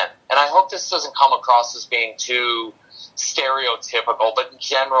men. And I hope this doesn't come across as being too stereotypical, but in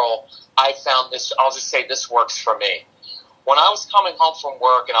general, I found this, I'll just say this works for me. When I was coming home from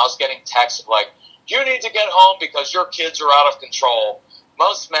work and I was getting texts like, "You need to get home because your kids are out of control,"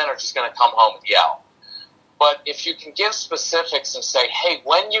 most men are just going to come home and yell. But if you can give specifics and say, "Hey,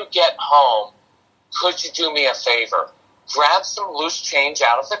 when you get home, could you do me a favor? Grab some loose change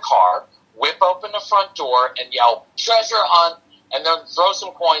out of the car, whip open the front door and yell, 'Treasure hunt,' and then throw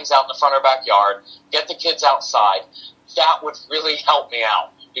some coins out in the front or backyard, get the kids outside." That would really help me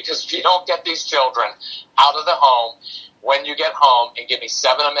out. Because if you don't get these children out of the home when you get home and give me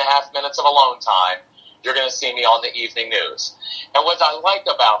 7.5 minutes of alone time, you're going to see me on the evening news. And what I like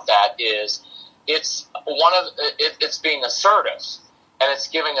about that is it's being assertive. And it's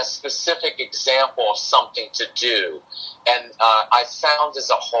giving a specific example of something to do. And I found as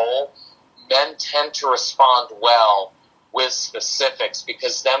a whole, men tend to respond well with specifics,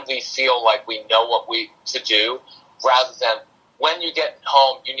 because then we feel like we know what to do, rather than when you get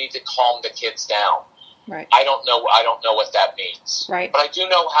home, you need to calm the kids down. Right. I don't know what that means. Right. But I do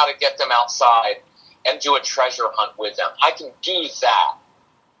know how to get them outside and do a treasure hunt with them. I can do that.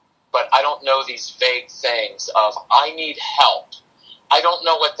 But I don't know these vague things of, I need help. I don't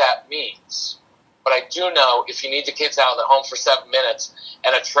know what that means. But I do know if you need the kids out of the home for 7 minutes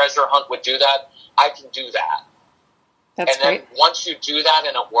and a treasure hunt would do that, I can do that. That's and then great. once you do that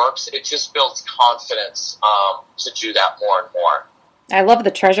and it works, it just builds confidence to do that more and more. I love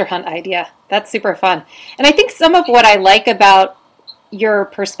the treasure hunt idea. That's super fun. And I think some of what I like about your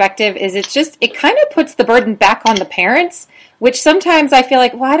perspective is it kind of puts the burden back on the parents, which sometimes I feel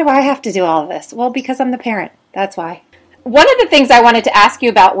like, why do I have to do all of this? Well, because I'm the parent. That's why. One of the things I wanted to ask you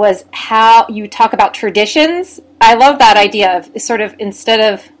about was how you talk about traditions. I love that idea of sort of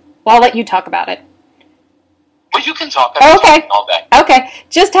well, I'll let you talk about it. Well, you can talk about it all day. Okay.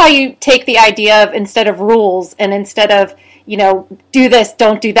 Just how you take the idea of, instead of rules and instead of, do this,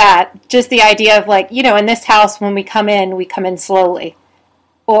 don't do that, just the idea of like, in this house, when we come in slowly.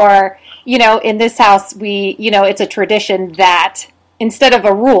 Or, in this house, it's a tradition that instead of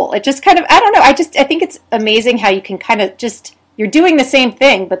a rule, it just kind of, I don't know. I think it's amazing how you can kind of you're doing the same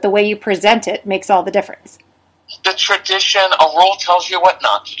thing, but the way you present it makes all the difference. The tradition, a rule tells you what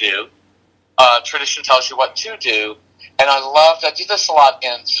not to do. Tradition tells you what to do. And I do this a lot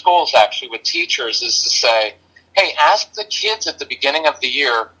in schools, actually, with teachers, is to say, hey, ask the kids at the beginning of the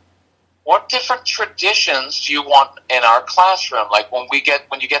year, what different traditions do you want in our classroom? Like when you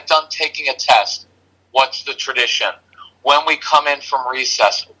get done taking a test, what's the tradition? When we come in from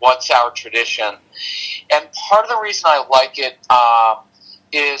recess, what's our tradition? And part of the reason I like it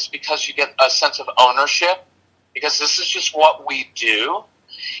is because you get a sense of ownership, because this is just what we do.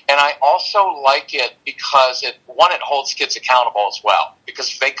 And I also like it because it holds kids accountable as well.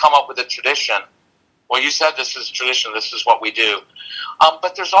 Because if they come up with a tradition, well, you said this is tradition, this is what we do.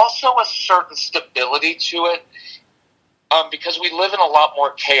 But there's also a certain stability to it, because we live in a lot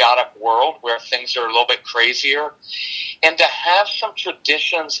more chaotic world where things are a little bit crazier. And to have some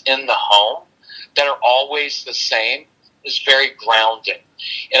traditions in the home that are always the same is very grounding.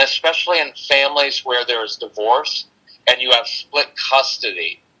 And especially in families where there's divorce and you have split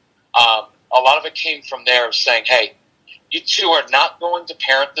custody, a lot of it came from there of saying, hey, you two are not going to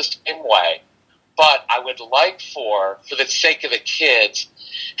parent the same way, but I would like for the sake of the kids,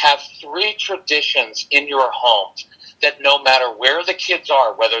 have 3 traditions in your homes that no matter where the kids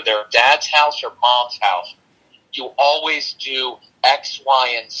are, whether they're dad's house or mom's house, you always do X,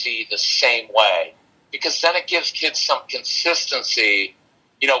 Y, and Z the same way. Because then it gives kids some consistency,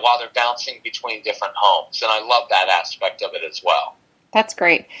 while they're bouncing between different homes. And I love that aspect of it as well. That's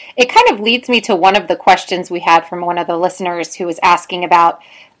great. It kind of leads me to one of the questions we had from one of the listeners who was asking about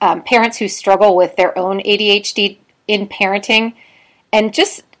parents who struggle with their own ADHD in parenting, and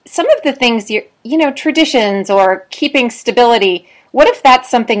just some of the things, traditions or keeping stability. What if that's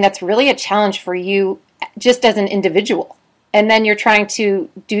something that's really a challenge for you just as an individual, and then you're trying to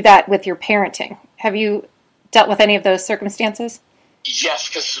do that with your parenting? Have you dealt with any of those circumstances? Yes,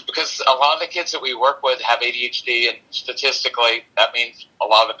 because a lot of the kids that we work with have ADHD, and statistically, that means a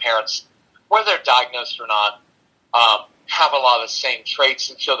lot of the parents, whether they're diagnosed or not, have a lot of the same traits,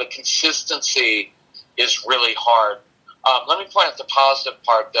 and so the consistency is really hard. Let me point out the positive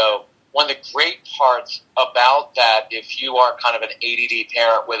part, though. One of the great parts about that, if you are kind of an ADD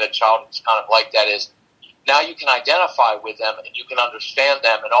parent with a child who's kind of like that, is now you can identify with them and you can understand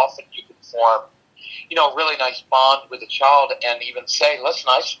them, and often you can form a really nice bond with a child and even say, listen,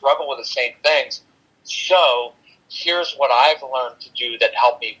 I struggle with the same things, so here's what I've learned to do that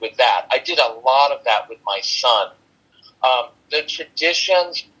helped me with that. I did a lot of that with my son. The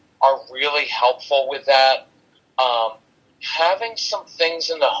traditions are really helpful with that. Having some things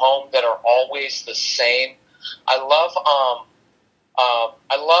in the home that are always the same. I love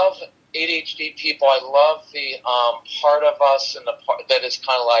ADHD people. I love the part of us and the part that is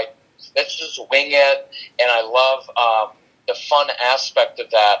kind of like, let's just wing it. And I love the fun aspect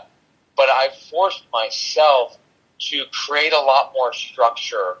of that. But I've forced myself to create a lot more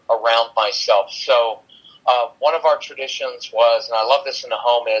structure around myself. So one of our traditions was, and I love this in the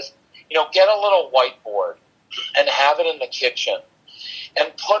home, is, get a little whiteboard and have it in the kitchen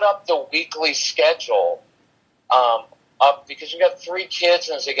and put up the weekly schedule up, because you got 3 kids,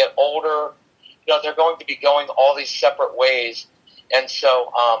 and as they get older, they're going to be going all these separate ways. And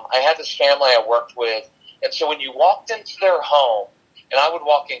so I had this family I worked with, and so when you walked into their home, and I would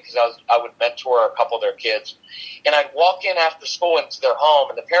walk in because I would mentor a couple of their kids, and I'd walk in after school into their home,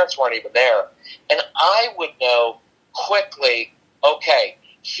 and the parents weren't even there, and I would know quickly, okay,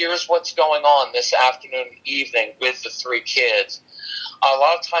 here's what's going on this afternoon and evening with the 3 kids. A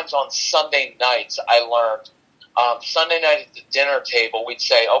lot of times on Sunday nights, I learned, Sunday night at the dinner table, we'd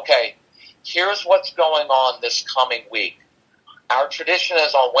say, okay, here's what's going on this coming week. Our tradition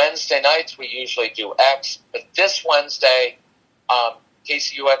is on Wednesday nights, we usually do X, but this Wednesday,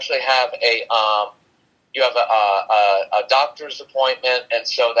 Casey, you actually have a doctor's appointment, and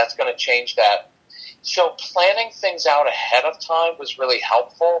so that's going to change that. So planning things out ahead of time was really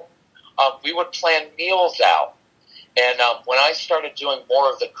helpful. We would plan meals out. And when I started doing more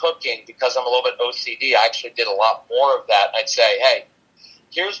of the cooking, because I'm a little bit OCD, I actually did a lot more of that. I'd say, hey,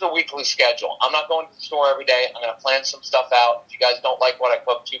 here's the weekly schedule. I'm not going to the store every day. I'm going to plan some stuff out. If you guys don't like what I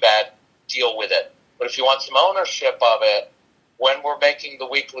cook, too bad. Deal with it. But if you want some ownership of it, when we're making the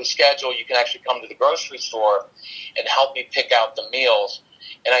weekly schedule, you can actually come to the grocery store and help me pick out the meals.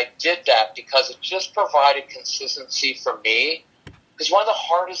 And I did that because it just provided consistency for me. Because one of the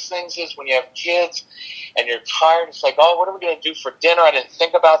hardest things is when you have kids and you're tired, it's like, oh, what are we going to do for dinner? I didn't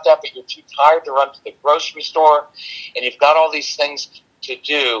think about that, but you're too tired to run to the grocery store, and you've got all these things to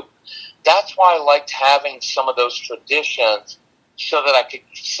do. That's why I liked having some of those traditions so that I could,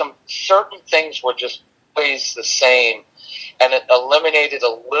 some certain things were just always the same, and it eliminated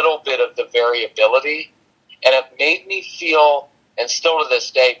a little bit of the variability, and it made me feel, and still to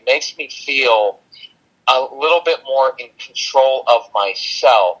this day, makes me feel a little bit more in control of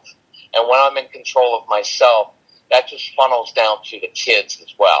myself. And when I'm in control of myself, that just funnels down to the kids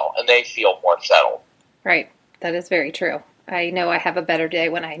as well, and they feel more settled. Right. That is very true. I know I have a better day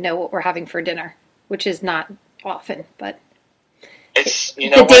when I know what we're having for dinner, which is not often, but it's, you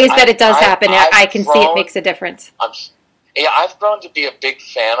the know, days that it does happen, I can grown, see it makes a difference. I've grown to be a big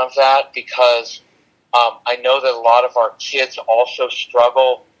fan of that because I know that a lot of our kids also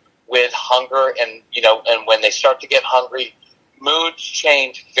struggle with hunger, and and when they start to get hungry, moods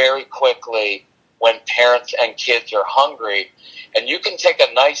change very quickly when parents and kids are hungry. And you can take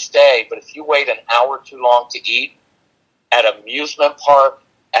a nice day, but if you wait an hour too long to eat at an amusement park,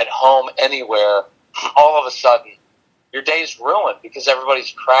 at home, anywhere, all of a sudden your day's ruined because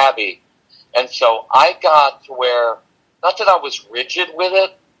everybody's crabby. And so I got to where, not that I was rigid with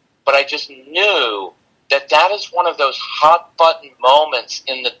it, but I just knew that that is one of those hot button moments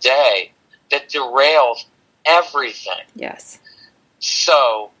in the day that derails everything. Yes.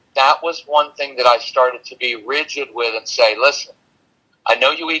 So that was one thing that I started to be rigid with and say, listen, I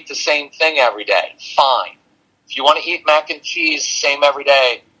know you eat the same thing every day. Fine. If you want to eat mac and cheese same every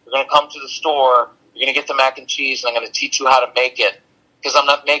day, you're going to come to the store, you're going to get the mac and cheese, and I'm going to teach you how to make it, because I'm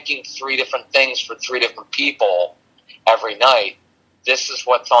not making 3 different things for 3 different people every night. This is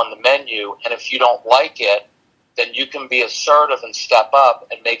what's on the menu, and if you don't like it, then you can be assertive and step up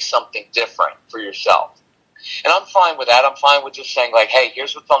and make something different for yourself. And I'm fine with that. I'm fine with just saying, like, hey,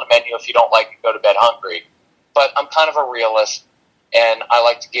 here's what's on the menu. If you don't like it, go to bed hungry. But I'm kind of a realist, and I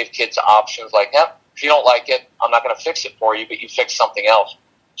like to give kids options like, yep, if you don't like it, I'm not going to fix it for you, but you fix something else.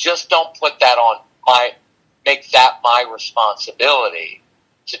 Just don't put that on make that my responsibility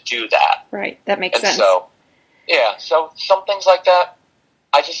to do that. Right. That makes sense. So, yeah, so some things like that,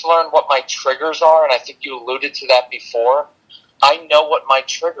 I just learned what my triggers are, and I think you alluded to that before. I know what my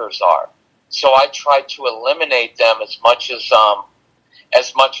triggers are, so I try to eliminate them as much as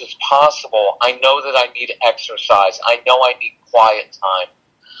possible. I know that I need exercise. I know I need quiet time.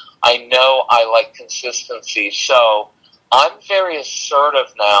 I know I like consistency, so I'm very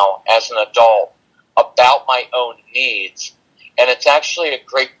assertive now as an adult about my own needs, and it's actually a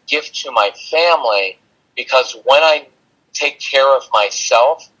great gift to my family, because when I take care of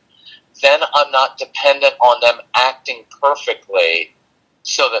myself, then I'm not dependent on them acting perfectly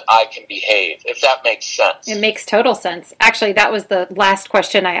so that I can behave, if that makes sense. It makes total sense. Actually, that was the last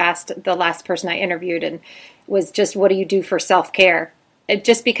question I asked the last person I interviewed, and was just, what do you do for self-care?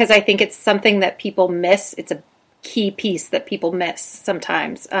 Just because I think it's something that people miss. It's a key piece that people miss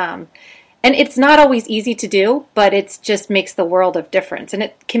sometimes. And it's not always easy to do, but it just makes the world of difference. And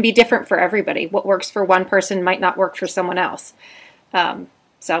it can be different for everybody. What works for one person might not work for someone else.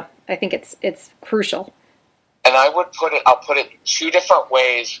 So I think it's crucial. And I'll put it in 2 different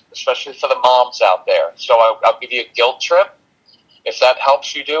ways, especially for the moms out there. So I'll give you a guilt trip, if that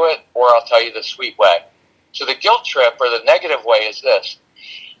helps you do it, or I'll tell you the sweet way. So the guilt trip, or the negative way, is this.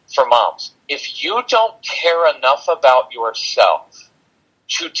 For moms, if you don't care enough about yourself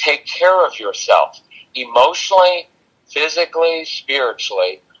to take care of yourself emotionally, physically,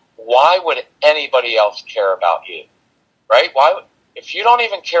 spiritually, why would anybody else care about you? Right? If you don't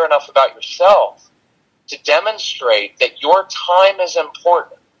even care enough about yourself to demonstrate that your time is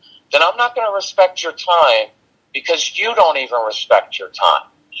important, then I'm not going to respect your time because you don't even respect your time.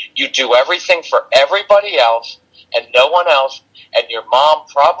 You do everything for everybody else and no one else, and your mom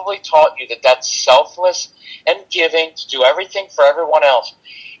probably taught you that that's selfless and giving, to do everything for everyone else.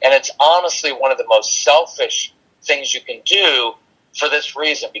 And it's honestly one of the most selfish things you can do for this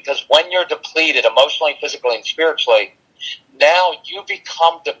reason, because when you're depleted emotionally, physically, and spiritually, now you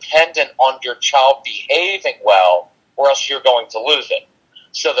become dependent on your child behaving well, or else you're going to lose it.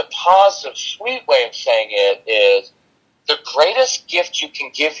 So the positive, sweet way of saying it is, the greatest gift you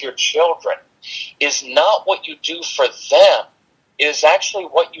can give your children is not what you do for them. It is actually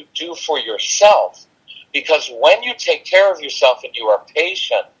what you do for yourself. Because when you take care of yourself and you are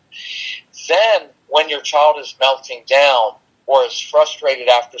patient, then when your child is melting down or is frustrated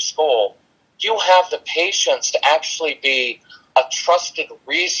after school, you have the patience to actually be a trusted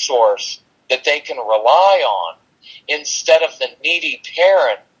resource that they can rely on, instead of the needy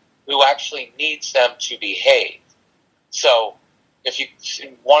parent who actually needs them to behave. So if you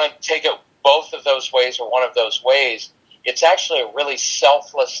want to take it both of those ways or one of those ways, it's actually a really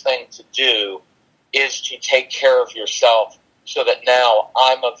selfless thing to do, is to take care of yourself so that now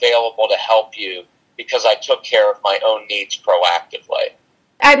I'm available to help you because I took care of my own needs proactively.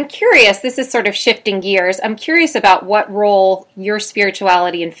 I'm curious, this is sort of shifting gears. I'm curious about what role your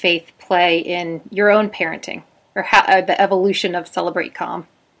spirituality and faith play in your own parenting, or how the evolution of Celebrate Calm.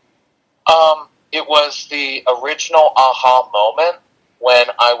 It was the original aha moment when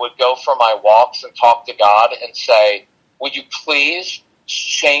I would go for my walks and talk to God and say, would you please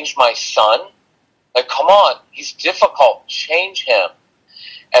change my son? Like, come on, he's difficult, change him.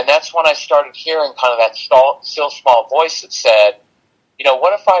 And that's when I started hearing kind of that still small voice that said, you know,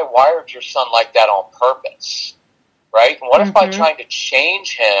 what if I wired your son like that on purpose, right? And what if by trying to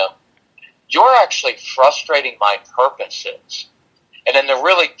change him, you're actually frustrating my purposes? And then the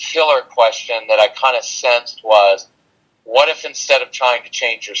really killer question that I kind of sensed was, what if instead of trying to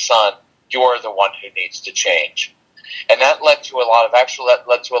change your son, you're the one who needs to change? And that led to a lot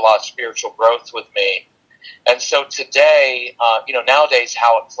of spiritual growth with me. And so today, nowadays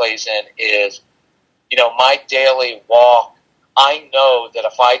how it plays in is, my daily walk, I know that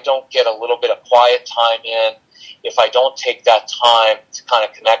if I don't get a little bit of quiet time in, if I don't take that time to kind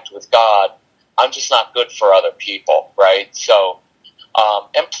of connect with God, I'm just not good for other people, right? So,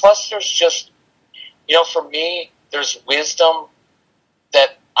 and plus there's just, for me, there's wisdom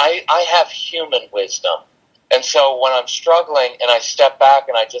that I have human wisdom. And so when I'm struggling and I step back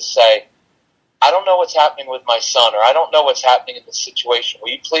and I just say, I don't know what's happening with my son, or I don't know what's happening in this situation.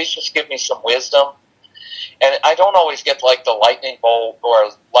 Will you please just give me some wisdom? And I don't always get like the lightning bolt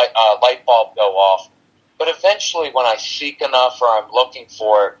or light bulb go off. But eventually when I seek enough or I'm looking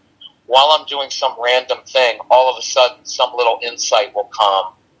for it, while I'm doing some random thing, all of a sudden some little insight will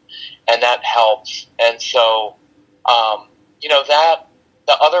come. And that helps. And so, that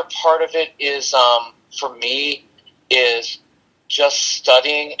the other part of it is, for me, is just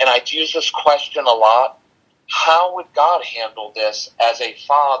studying. And I use this question a lot. How would God handle this as a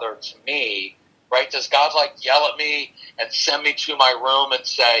father to me? Right? Does God yell at me and send me to my room and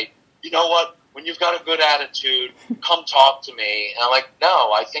say, you know what? When you've got a good attitude, come talk to me. And I'm like,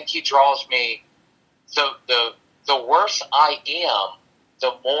 no, I think he draws me. The worse I am,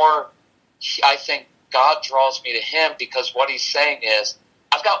 the more I think God draws me to him, because what he's saying is,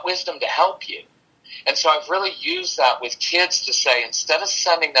 I've got wisdom to help you. And so I've really used that with kids to say, instead of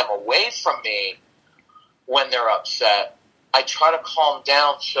sending them away from me when they're upset, I try to calm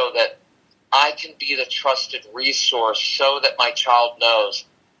down so that I can be the trusted resource, so that my child knows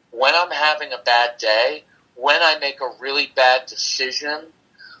when I'm having a bad day, when I make a really bad decision,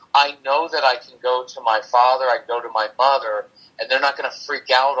 I know that I can go to my father, I can go to my mother, and they're not going to freak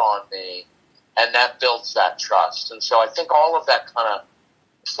out on me, and that builds that trust. And so I think all of that kind of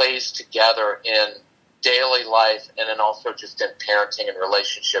plays together in daily life, and then also just in parenting and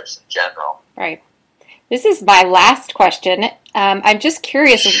relationships in general. Right. This is my last question. I'm just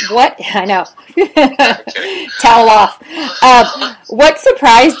curious I know. Towel off. What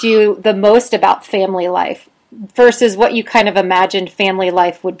surprised you the most about family life versus what you kind of imagined family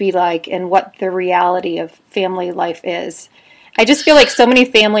life would be like, and what the reality of family life is? I just feel like so many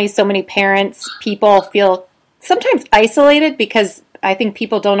families, so many parents, people feel sometimes isolated, because I think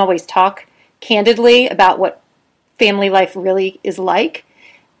people don't always talk candidly about what family life really is like.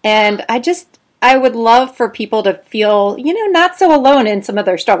 And I would love for people to feel, not so alone in some of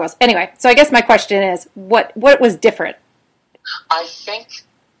their struggles. Anyway, so I guess my question is, what was different? I think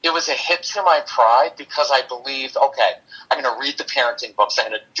it was a hit to my pride, because I believed, okay, I'm going to read the parenting books. I'm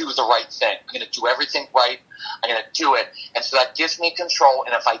going to do the right thing. I'm going to do everything right. I'm going to do it. And so that gives me control.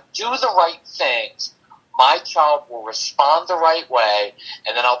 And if I do the right things, my child will respond the right way,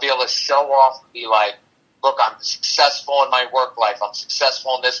 and then I'll be able to show off and be like, look, I'm successful in my work life. I'm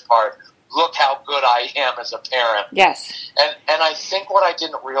successful in this part. Look how good I am as a parent. Yes. And I think what I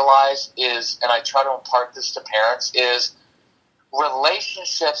didn't realize is, and I try to impart this to parents, is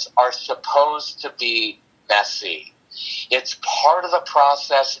relationships are supposed to be messy. It's part of the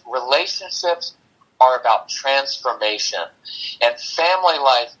process. Relationships are about transformation. And family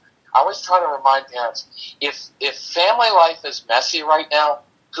life, I always try to remind parents, if family life is messy right now,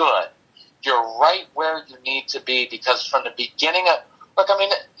 good. You're right where you need to be, because from the beginning of, look, I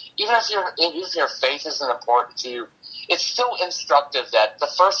mean, even if your faith isn't important to you, it's still instructive that the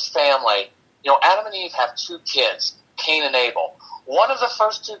first family, Adam and Eve have 2 kids, Cain and Abel. One of the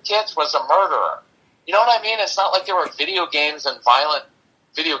first 2 kids was a murderer. You know what I mean? It's not like there were video games and violent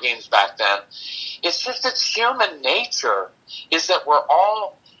video games back then. It's just it's human nature is that we're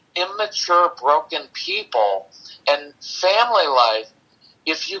all immature, broken people, and family life,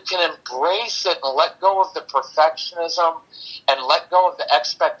 if you can embrace it and let go of the perfectionism and let go of the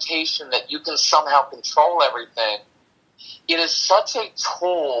expectation that you can somehow control everything, it is such a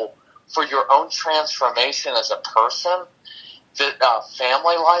tool for your own transformation as a person. The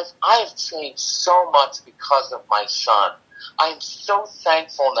family life, I have changed so much because of my son. I am so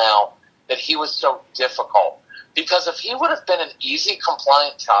thankful now that he was so difficult, because if he would have been an easy,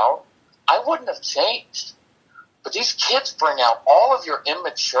 compliant child, I wouldn't have changed. But these kids bring out all of your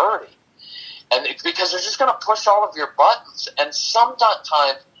immaturity, and because they're just going to push all of your buttons. And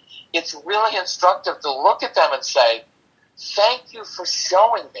sometimes it's really instructive to look at them and say, thank you for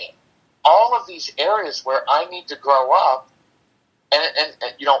showing me all of these areas where I need to grow up.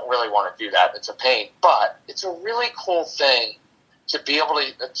 And you don't really want to do that. It's a pain. But it's a really cool thing to be able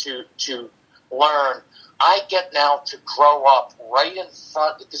to learn. I get now to grow up right in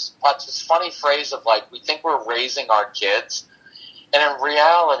front. This funny phrase of like, we think we're raising our kids. And in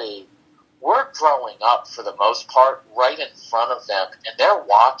reality, we're growing up for the most part right in front of them. And they're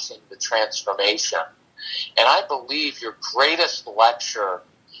watching the transformation. And I believe your greatest lecture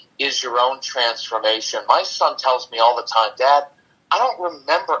is your own transformation. My son tells me all the time, Dad, I don't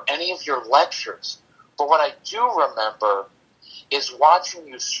remember any of your lectures, but what I do remember is watching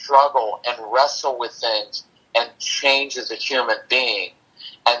you struggle and wrestle with things and change as a human being.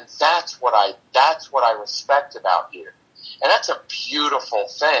 And that's what I respect about you. And that's a beautiful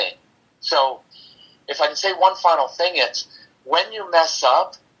thing. So if I can say one final thing, it's when you mess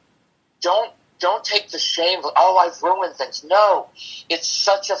up, don't take the shame of, I've ruined things. No, it's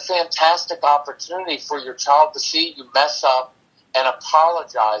such a fantastic opportunity for your child to see you mess up and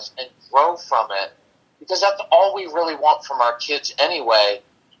apologize and grow from it, because that's all we really want from our kids anyway,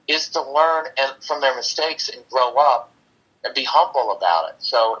 is to learn from their mistakes and grow up and be humble about it.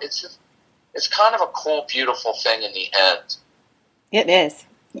 So it's kind of a cool, beautiful thing in the end. It is.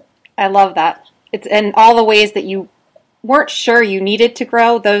 I love that. It's in all the ways that you weren't sure you needed to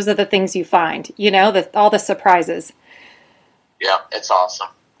grow. Those are the things you find, all the surprises. Yeah, it's awesome.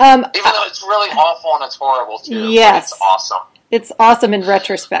 Even though it's really awful and it's horrible too. Yes. But it's awesome. It's awesome in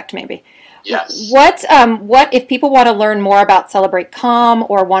retrospect, maybe. Yes. What if people want to learn more about Celebrate Calm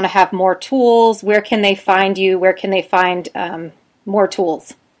or want to have more tools? Where can they find you? Where can they find more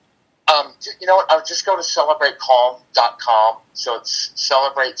tools? You know what? I would just go to celebratecalm.com. So it's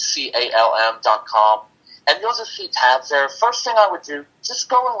celebrateCalm.com. And you'll just see tabs there. First thing I would do, just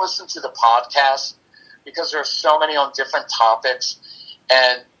go and listen to the podcast, because there are so many on different topics,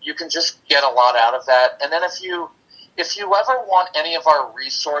 and you can just get a lot out of that. And then if you ever want any of our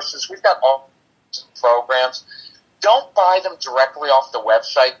resources, we've got all programs. Don't buy them directly off the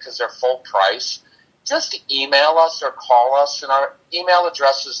website because they're full price. Just email us or call us, and our email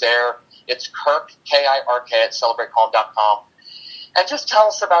address is there. It's Kirk, Kirk, at celebratecalm.com. And just tell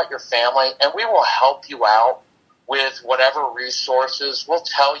us about your family, and we will help you out with whatever resources. We'll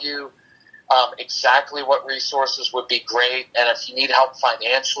tell you exactly what resources would be great, and if you need help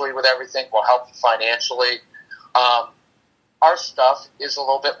financially with everything, we'll help you financially. Our stuff is a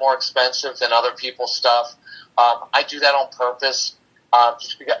little bit more expensive than other people's stuff. I do that on purpose,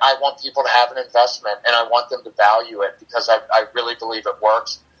 just because I want people to have an investment, and I want them to value it, because I really believe it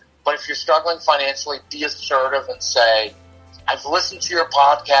works. But if you're struggling financially, be assertive and say, I've listened to your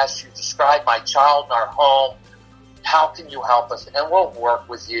podcast, you described my child in our home, how can you help us? And we'll work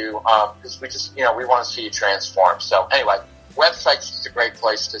with you, because we just, we want to see you transform. So anyway, website's just a great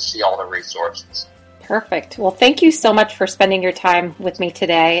place to see all the resources. Perfect. Well, thank you so much for spending your time with me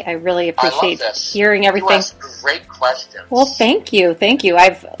today. I really appreciate hearing everything. You asked great questions. Well, thank you. Thank you.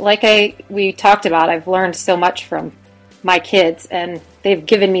 We talked about, I've learned so much from my kids, and they've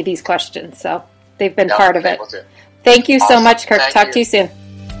given me these questions. So they've been part of it. To. Thank you so Awesome. much, Kirk. Thank Talk you. to you soon.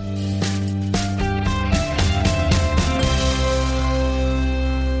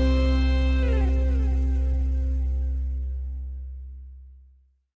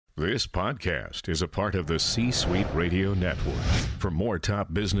 This podcast is a part of the C-Suite Radio Network. For more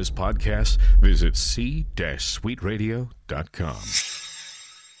top business podcasts, visit c-suiteradio.com.